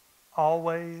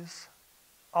always,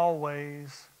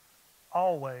 always,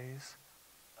 always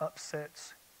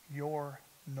upsets your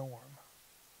norm.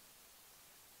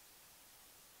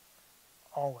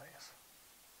 Always.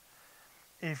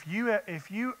 If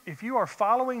you are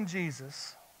following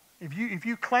Jesus, if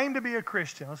you claim to be a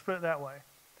Christian, let's put it that way,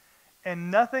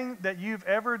 and nothing that you've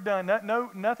ever done,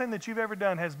 nothing that you've ever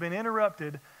done has been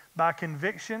interrupted by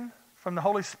conviction from the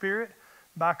Holy Spirit,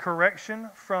 by correction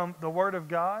from the Word of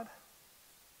God,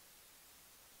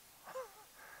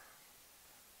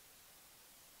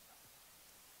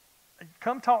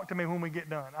 come talk to me when we get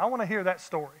done. I want to hear that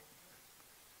story.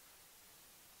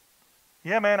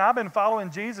 Yeah, man, I've been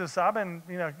following Jesus. I've been,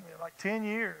 like 10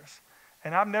 years.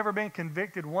 And I've never been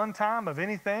convicted one time of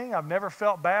anything. I've never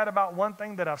felt bad about one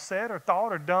thing that I've said or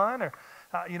thought or done. Or,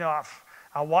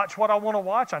 I watch what I want to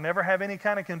watch. I never have any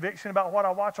kind of conviction about what I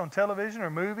watch on television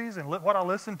or movies and what I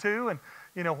listen to and,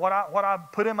 what I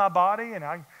put in my body. And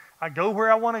I go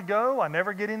where I want to go. I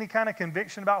never get any kind of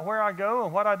conviction about where I go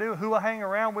and what I do, who I hang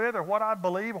around with, or what I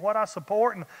believe, or what I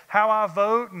support, and how I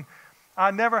vote. And I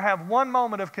never have one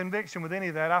moment of conviction with any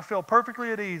of that. I feel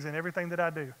perfectly at ease in everything that I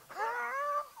do.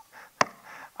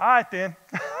 All right, then.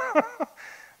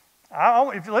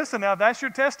 Listen, now, if that's your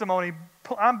testimony,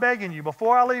 I'm begging you,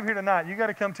 before I leave here tonight, you got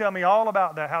to come tell me all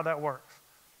about that, how that works.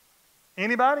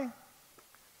 Anybody?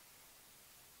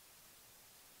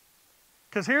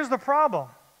 Because here's the problem.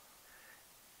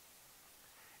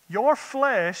 Your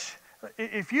flesh,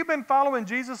 if you've been following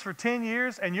Jesus for 10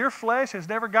 years and your flesh has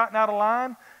never gotten out of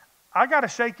line, I got to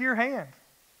shake your hand.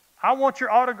 I want your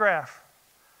autograph.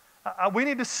 We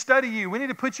need to study you. We need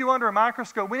to put you under a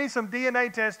microscope. We need some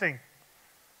DNA testing.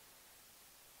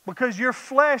 Because your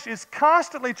flesh is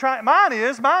constantly trying,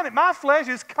 my flesh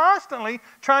is constantly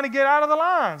trying to get out of the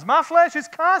lines. My flesh is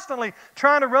constantly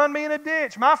trying to run me in a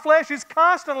ditch. My flesh is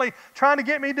constantly trying to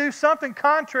get me to do something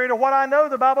contrary to what I know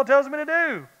the Bible tells me to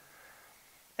do.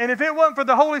 And if it wasn't for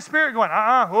the Holy Spirit going,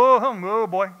 whoa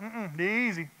boy,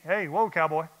 easy. Hey, whoa,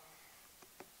 cowboy.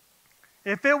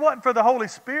 If it wasn't for the Holy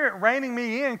Spirit reining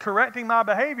me in, correcting my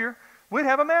behavior, we'd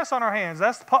have a mess on our hands.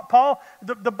 That's Paul.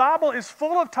 The Bible is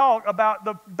full of talk about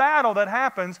the battle that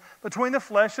happens between the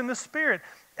flesh and the spirit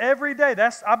every day.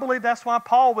 I believe that's why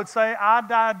Paul would say, I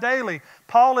die daily.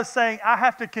 Paul is saying, I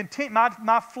have to continue,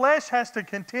 my flesh has to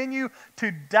continue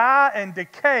to die and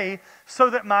decay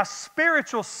so that my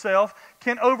spiritual self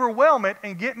can overwhelm it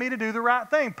and get me to do the right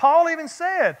thing. Paul even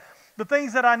said, the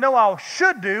things that I know I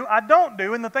should do, I don't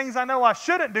do, and the things I know I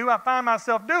shouldn't do, I find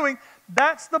myself doing.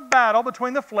 That's the battle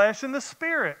between the flesh and the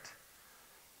spirit.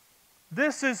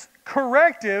 This is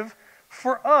corrective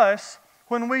for us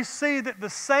when we see that the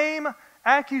same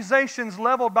accusations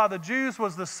leveled by the Jews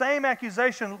was the same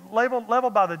accusation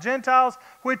leveled by the Gentiles,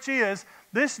 which is,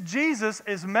 this Jesus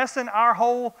is messing our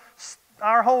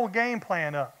whole game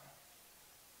plan up.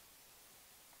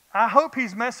 I hope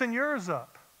he's messing yours up.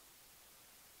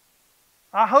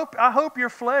 I hope your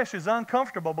flesh is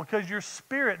uncomfortable because your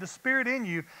spirit, the spirit in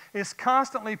you, is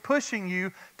constantly pushing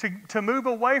you to move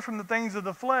away from the things of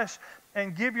the flesh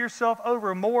and give yourself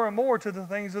over more and more to the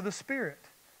things of the Spirit.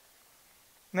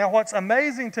 Now, what's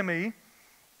amazing to me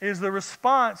is the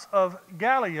response of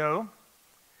Gallio.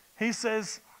 He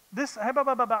says, that's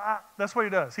what he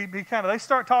does. They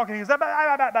start talking, he goes,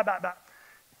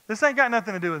 this ain't got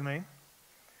nothing to do with me.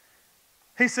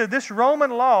 He said, this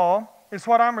Roman law is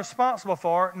what I'm responsible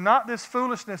for, not this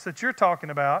foolishness that you're talking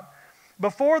about.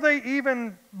 Before they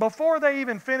even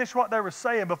finished what they were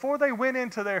saying, before they went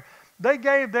into they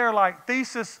gave their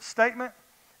thesis statement,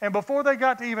 and before they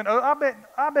got to even, I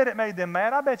bet it made them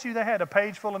mad. I bet you they had a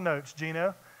page full of notes,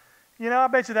 Gino. I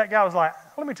bet you that guy was like,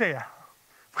 let me tell you,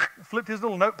 flipped his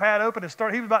little notepad open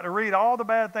and he was about to read all the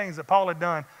bad things that Paul had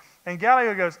done. And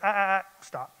Gallio goes,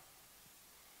 stop.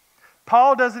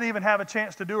 Paul doesn't even have a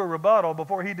chance to do a rebuttal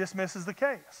before he dismisses the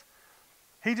case.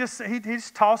 He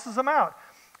just tosses them out.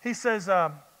 He says,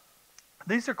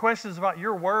 these are questions about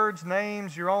your words,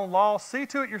 names, your own law. See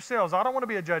to it yourselves. I don't want to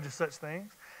be a judge of such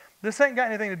things. This ain't got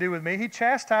anything to do with me. He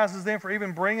chastises them for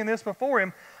even bringing this before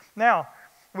him. Now,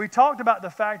 we talked about the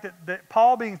fact that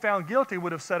Paul being found guilty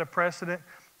would have set a precedent.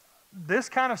 This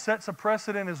kind of sets a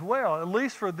precedent as well. At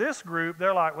least for this group,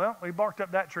 they're like, well, we barked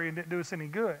up that tree and didn't do us any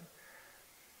good.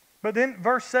 But then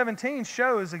verse 17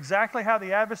 shows exactly how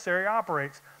the adversary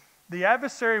operates. The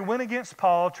adversary went against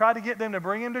Paul, tried to get them to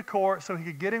bring him to court so he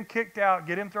could get him kicked out,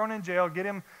 get him thrown in jail, get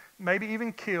him maybe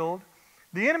even killed.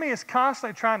 The enemy is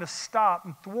constantly trying to stop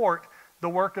and thwart the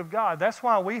work of God. That's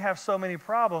why we have so many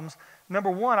problems. Number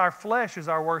one, our flesh is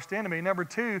our worst enemy. Number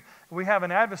two, we have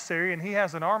an adversary, and he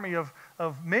has an army of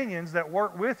minions that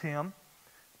work with him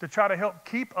to try to help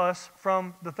keep us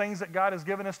from the things that God has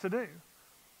given us to do.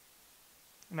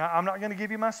 Now, I'm not going to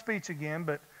give you my speech again,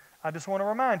 but I just want to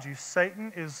remind you,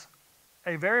 Satan is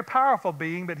a very powerful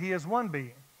being, but he is one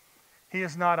being. He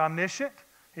is not omniscient.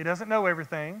 He doesn't know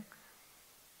everything.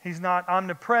 He's not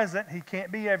omnipresent. He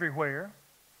can't be everywhere.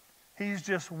 He's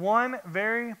just one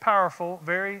very powerful,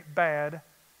 very bad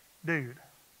dude.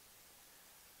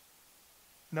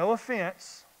 No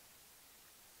offense,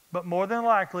 but more than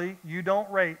likely, you don't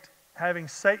rate having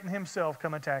Satan himself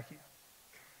come attack you.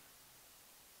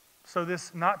 So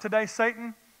this, not today,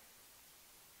 Satan,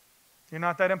 you're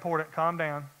not that important. Calm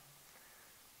down.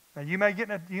 Now, you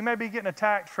may be getting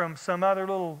attacked from some other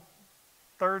little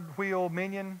third wheel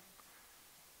minion,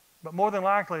 but more than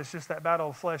likely, it's just that battle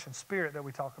of flesh and spirit that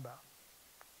we talk about.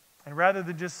 And rather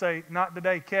than just say, not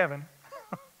today, Kevin,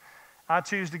 I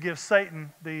choose to give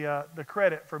Satan the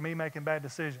credit for me making bad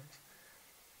decisions.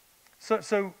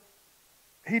 So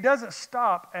he doesn't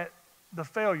stop at the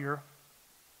failure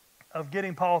of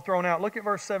getting Paul thrown out. Look at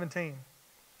verse 17.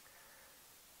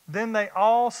 Then they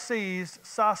all seized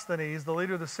Sosthenes, the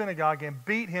leader of the synagogue, and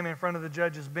beat him in front of the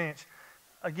judge's bench.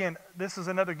 Again, this is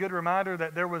another good reminder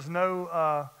that there was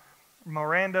no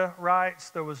Miranda rights,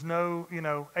 there was no,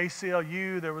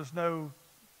 ACLU, there was no,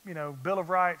 Bill of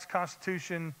Rights,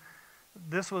 Constitution.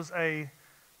 This was a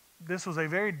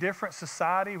very different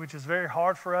society, which is very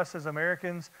hard for us as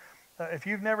Americans. If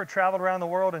you've never traveled around the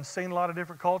world and seen a lot of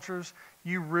different cultures,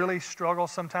 you really struggle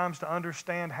sometimes to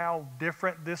understand how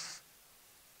different this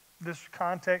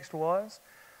context was.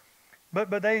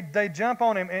 But they jump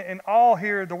on him, and all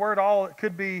here, the word all, it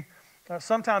could be,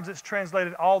 sometimes it's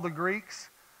translated all the Greeks.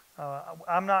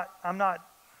 I'm not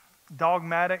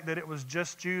dogmatic that it was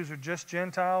just Jews or just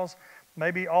Gentiles.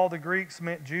 Maybe all the Greeks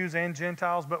meant Jews and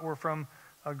Gentiles, but were from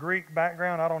a Greek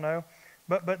background. I don't know.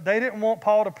 But they didn't want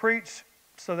Paul to preach,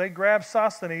 so they grabbed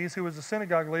Sosthenes, who was the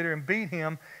synagogue leader, and beat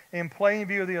him in plain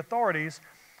view of the authorities,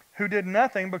 who did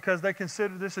nothing because they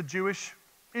considered this a Jewish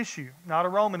issue, not a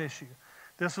Roman issue.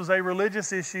 This was a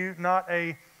religious issue, not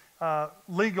a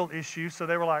legal issue, so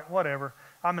they were like, whatever.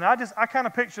 I mean, I kind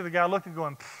of picture the guy looking,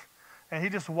 going, pfft, and he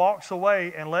just walks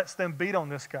away and lets them beat on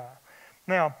this guy.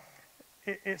 Now,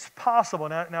 it's possible.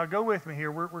 Now go with me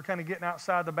here. We're kind of getting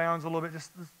outside the bounds a little bit,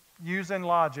 just using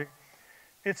logic.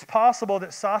 It's possible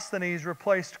that Sosthenes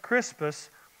replaced Crispus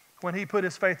when he put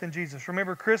his faith in Jesus.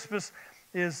 Remember, Crispus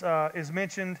is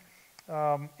mentioned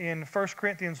in 1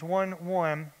 Corinthians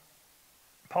 1:1.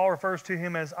 Paul refers to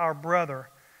him as our brother.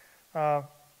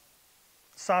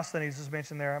 Sosthenes is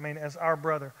mentioned there, as our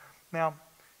brother. Now,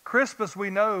 Crispus, we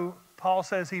know, Paul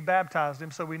says he baptized him,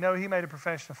 so we know he made a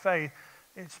profession of faith.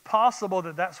 It's possible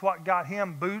that that's what got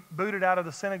him booted out of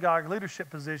the synagogue leadership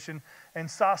position and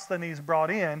Sosthenes brought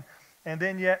in. And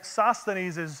then yet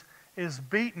Sosthenes is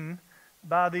beaten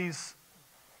by these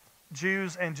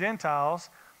Jews and Gentiles.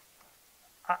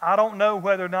 I don't know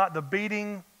whether or not the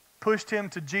beating pushed him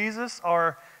to Jesus,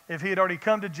 or if he had already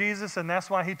come to Jesus and that's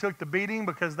why he took the beating,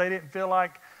 because they felt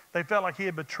like he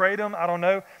had betrayed them. I don't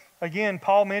know. Again,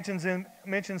 Paul mentions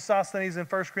Sosthenes in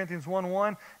 1 Corinthians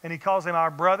 1:1, and he calls him our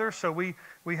brother. So we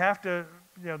have to,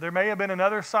 there may have been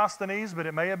another Sosthenes, but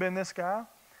it may have been this guy.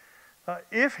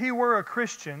 If he were a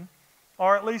Christian,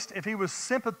 or at least if he was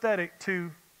sympathetic to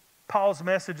Paul's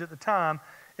message at the time,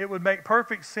 it would make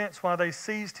perfect sense why they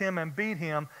seized him and beat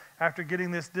him after getting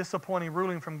this disappointing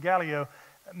ruling from Gallio.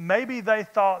 Maybe they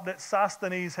thought that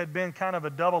Sosthenes had been kind of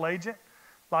a double agent.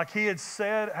 Like he had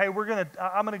said, hey,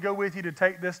 I'm going to go with you to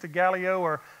take this to Gallio,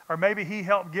 or maybe he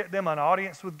helped get them an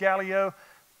audience with Gallio.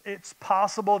 It's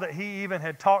possible that he even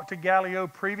had talked to Gallio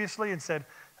previously and said,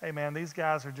 hey man, these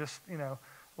guys are just,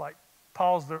 like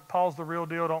Paul's the real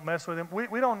deal, don't mess with him.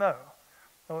 We don't know.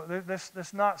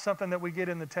 That's not something that we get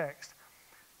in the text.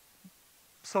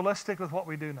 So let's stick with what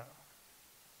we do know.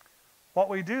 What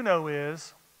we do know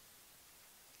is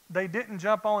they didn't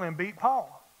jump on and beat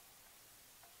Paul.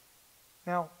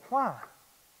 Now, why?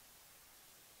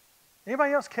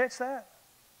 Anybody else catch that?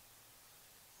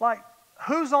 Like,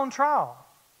 who's on trial?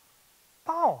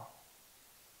 Paul.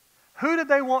 Who did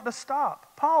they want to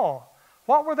stop? Paul.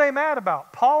 What were they mad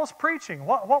about? Paul's preaching.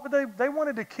 What were they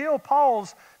wanted to kill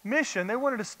Paul's mission. They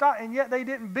wanted to stop, and yet they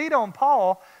didn't beat on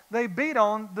Paul. They beat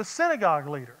on the synagogue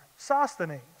leader,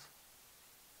 Sosthenes.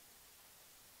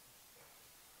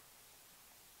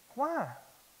 Why?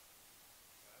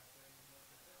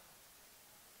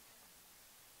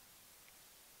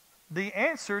 The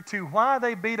answer to why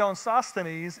they beat on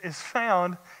Sosthenes is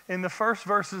found in the first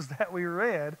verses that we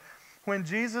read. when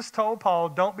Jesus told Paul,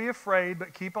 don't be afraid,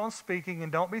 but keep on speaking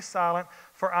and don't be silent,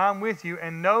 for I'm with you,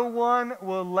 and no one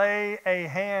will lay a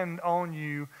hand on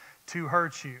you to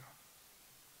hurt you.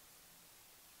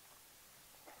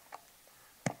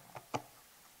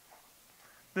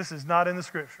 This is not in the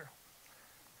scripture.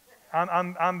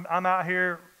 I'm out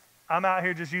here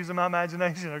just using my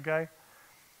imagination, okay?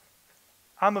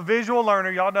 I'm a visual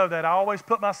learner. Y'all know that. I always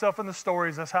put myself in the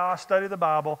stories. That's how I study the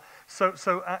Bible.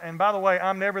 And by the way,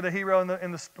 I'm never the hero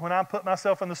when I put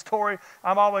myself in the story.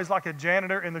 I'm always like a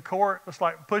janitor in the court. It's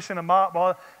like pushing a mop.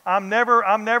 Well, I'm never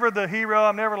the hero.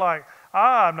 I'm never like,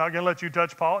 I'm not going to let you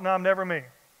touch Paul. No, I'm never me.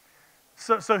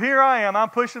 So here I am. I'm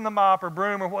pushing the mop or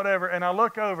broom or whatever, and I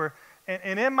look over,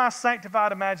 and in my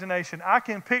sanctified imagination, I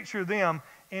can picture them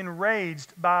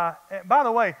enraged by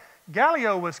the way,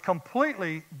 Gallio was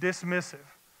completely dismissive.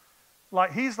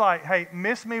 Like, he's like, hey,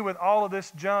 miss me with all of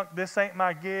this junk. This ain't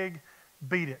my gig.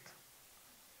 Beat it.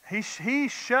 He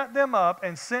shut them up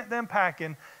and sent them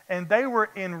packing, and they were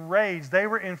enraged. They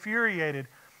were infuriated.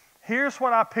 Here's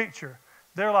what I picture.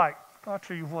 They're like, I'll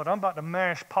tell you what, I'm about to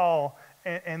mash Paul,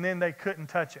 and then they couldn't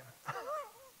touch him.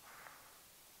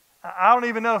 I don't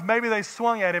even know if maybe they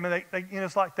swung at him, and they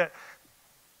it's like that.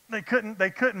 They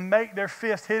couldn't make their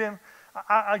fist hit him.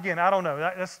 I don't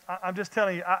know. I'm just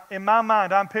telling you, in my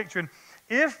mind, I'm picturing,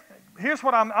 here's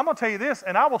what I'm going to tell you this,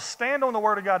 and I will stand on the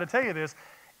Word of God to tell you this.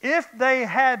 If they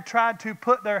had tried to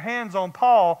put their hands on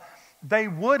Paul, they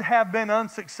would have been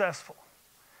unsuccessful.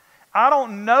 I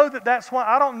don't know that that's why.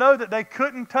 I don't know that they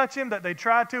couldn't touch him, that they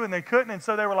tried to and they couldn't, and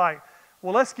so they were like,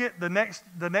 well, let's get the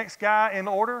next guy in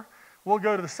order. We'll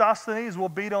go to the Sosthenes, we'll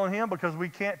beat on him because we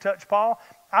can't touch Paul.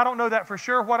 I don't know that for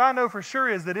sure. What I know for sure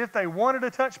is that if they wanted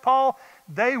to touch Paul,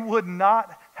 they would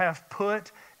not have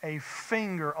put a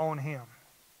finger on him.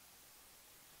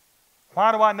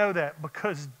 Why do I know that?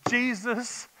 Because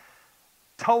Jesus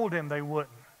told him they wouldn't.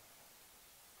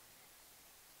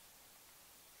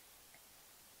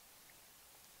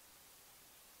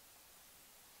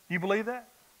 You believe that?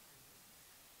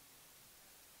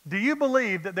 Do you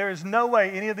believe that there is no way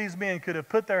any of these men could have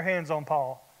put their hands on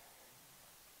Paul?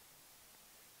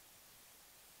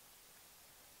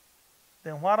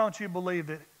 Then why don't you believe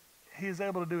that he is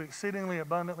able to do exceedingly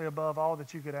abundantly above all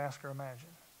that you could ask or imagine?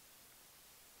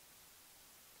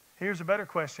 Here's a better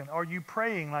question. Are you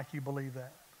praying like you believe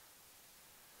that?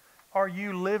 Are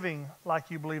you living like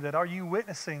you believe that? Are you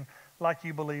witnessing like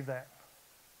you believe that?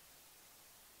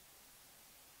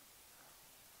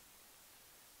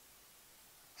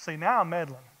 See, now I'm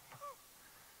meddling.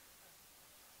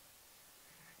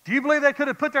 Do you believe they could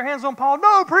have put their hands on Paul?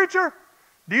 No, preacher.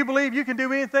 Do you believe you can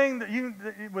do anything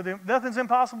nothing's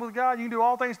impossible with God? You can do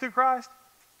all things through Christ?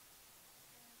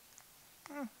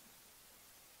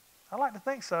 I like to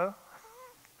think so.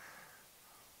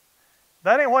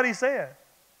 That ain't what he said.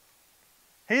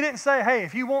 He didn't say, hey,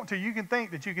 if you want to, you can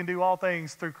think that you can do all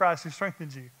things through Christ who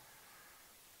strengthens you.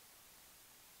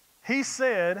 He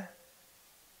said,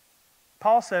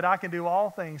 Paul said, I can do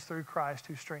all things through Christ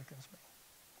who strengthens me.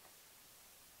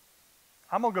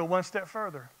 I'm going to go one step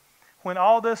further. When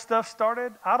all this stuff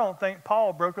started, I don't think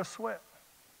Paul broke a sweat.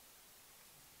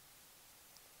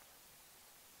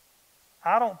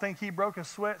 I don't think he broke a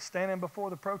sweat standing before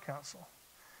the proconsul.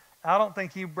 I don't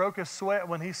think he broke a sweat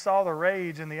when he saw the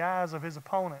rage in the eyes of his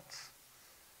opponents.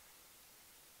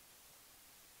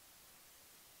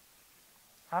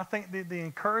 I think the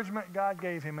encouragement God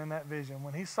gave him in that vision,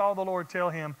 when he saw the Lord tell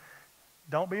him,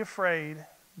 don't be afraid,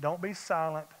 don't be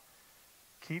silent,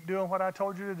 keep doing what I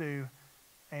told you to do,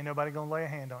 ain't nobody going to lay a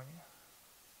hand on you.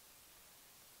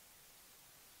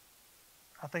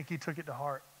 I think he took it to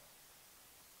heart.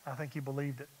 I think he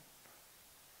believed it.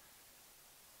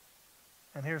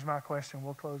 And here's my question.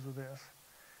 We'll close with this.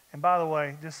 And by the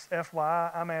way, just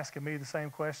FYI, I'm asking me the same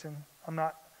question. I'm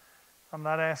not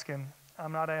asking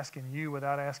you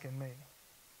without asking me.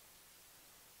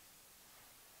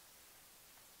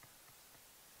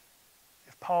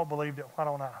 If Paul believed it, why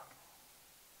don't I?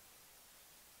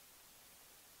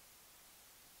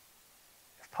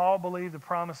 If Paul believed the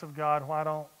promise of God, why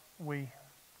don't we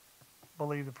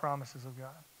believe the promises of God?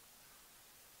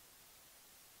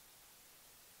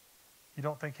 You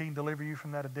don't think he can deliver you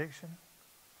from that addiction?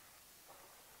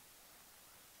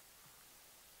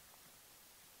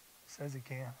 Says he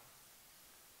can.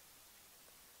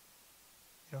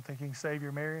 You don't think he can save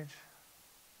your marriage?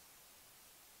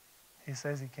 He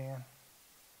says he can.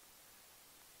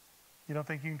 You don't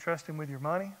think you can trust him with your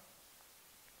money?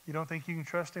 You don't think you can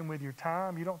trust him with your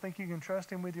time? You don't think you can trust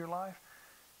him with your life?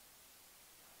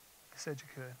 He said you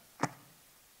could.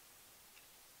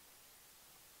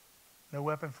 No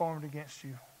weapon formed against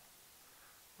you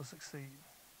will succeed.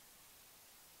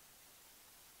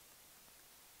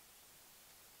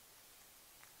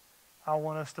 I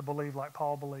want us to believe like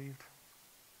Paul believed.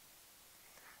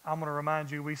 I'm going to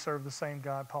remind you, we serve the same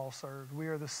God Paul served. We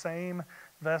are the same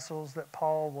vessels that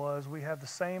Paul was. We have the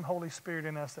same Holy Spirit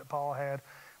in us that Paul had.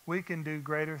 We can do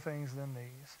greater things than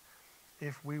these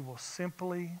if we will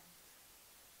simply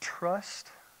trust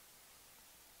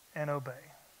and obey.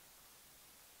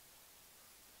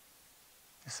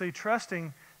 You see,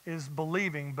 trusting is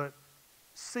believing, but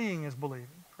seeing is believing,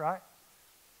 right?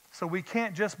 So we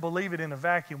can't just believe it in a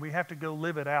vacuum. We have to go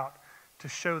live it out to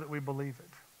show that we believe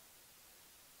it.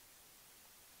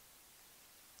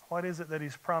 What is it that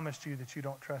he's promised you that you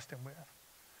don't trust him with?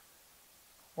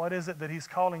 What is it that he's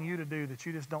calling you to do that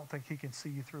you just don't think he can see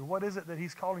you through? What is it that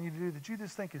he's calling you to do that you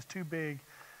just think is too big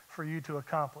for you to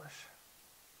accomplish?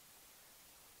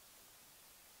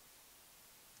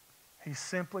 He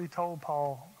simply told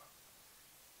Paul,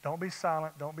 don't be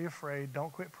silent, don't be afraid,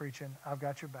 don't quit preaching, I've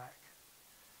got your back.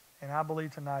 And I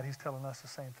believe tonight he's telling us the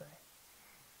same thing.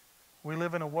 We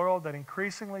live in a world that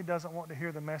increasingly doesn't want to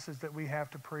hear the message that we have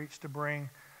to preach, to bring.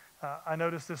 I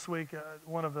noticed this week,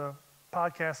 one of the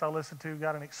podcasts I listened to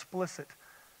got an explicit,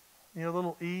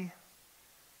 little E.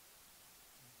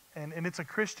 And it's a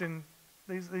Christian,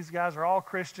 these guys are all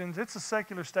Christians. It's a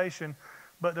secular station,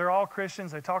 but they're all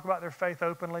Christians. They talk about their faith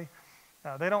openly.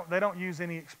 They don't use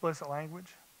any explicit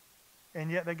language, and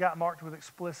yet they got marked with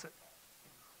explicit.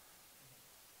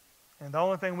 And the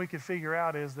only thing we could figure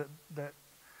out is that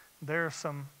there are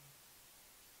some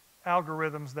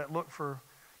algorithms that look for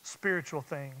spiritual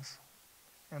things,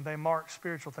 and they mark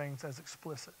spiritual things as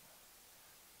explicit.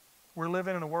 We're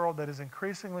living in a world that is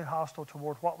increasingly hostile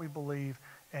toward what we believe,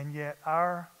 and yet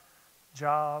our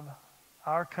job,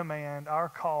 our command, our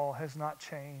call has not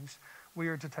changed. We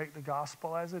are to take the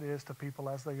gospel as it is to people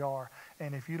as they are.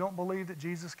 And if you don't believe that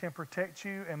Jesus can protect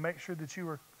you and make sure that you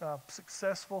are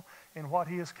successful in what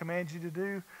he has commanded you to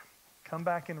do, come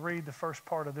back and read the first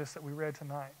part of this that we read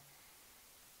tonight.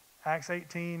 Acts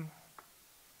 18,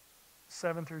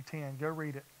 7 through 10. Go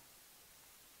read it.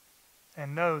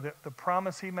 And know that the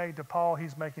promise he made to Paul,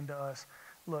 he's making to us.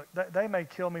 Look, they may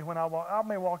kill me when I walk. I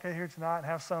may walk out here tonight and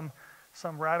have some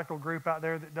radical group out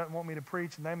there that doesn't want me to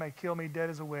preach, and they may kill me dead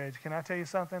as a wedge. Can I tell you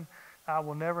something? I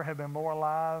will never have been more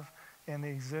alive in the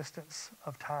existence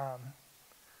of time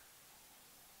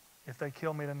if they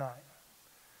kill me tonight.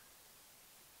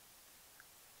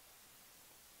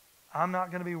 I'm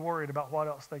not going to be worried about what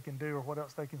else they can do or what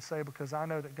else they can say, because I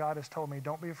know that God has told me,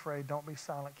 don't be afraid, don't be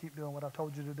silent, keep doing what I've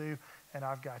told you to do, and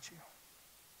I've got you.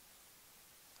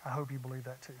 I hope you believe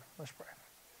that too. Let's pray.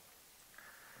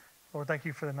 Lord, thank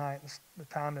you for the night, the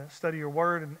time to study your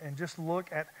word and just look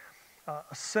at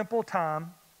a simple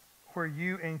time where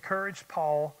you encouraged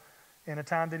Paul in a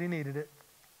time that he needed it,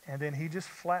 and then he just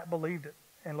flat believed it.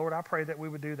 And Lord, I pray that we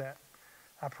would do that.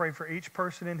 I pray for each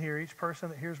person in here, each person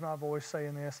that hears my voice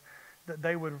saying this, that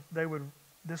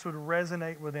this would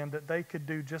resonate with them, that they could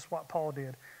do just what Paul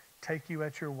did, take you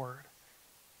at your word.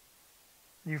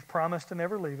 You've promised to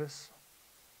never leave us.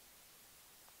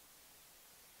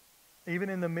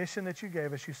 Even in the mission that you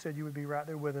gave us, you said you would be right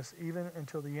there with us, even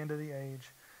until the end of the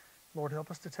age. Lord, help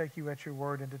us to take you at your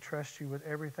word and to trust you with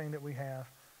everything that we have,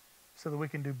 so that we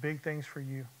can do big things for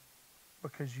you,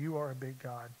 because you are a big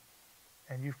God.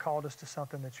 And you've called us to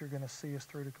something that you're going to see us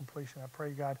through to completion. I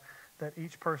pray, God, that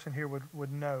each person here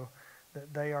would know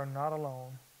that they are not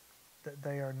alone, that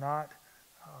they are not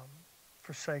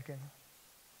forsaken.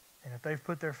 And if they've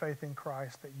put their faith in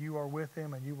Christ, that you are with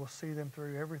them and you will see them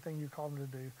through everything you called them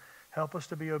to do. Help us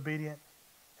to be obedient.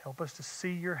 Help us to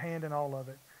see your hand in all of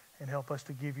it. And help us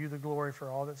to give you the glory for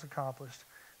all that's accomplished.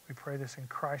 We pray this in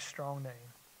Christ's strong name.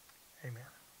 Amen.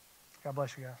 God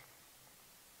bless you guys.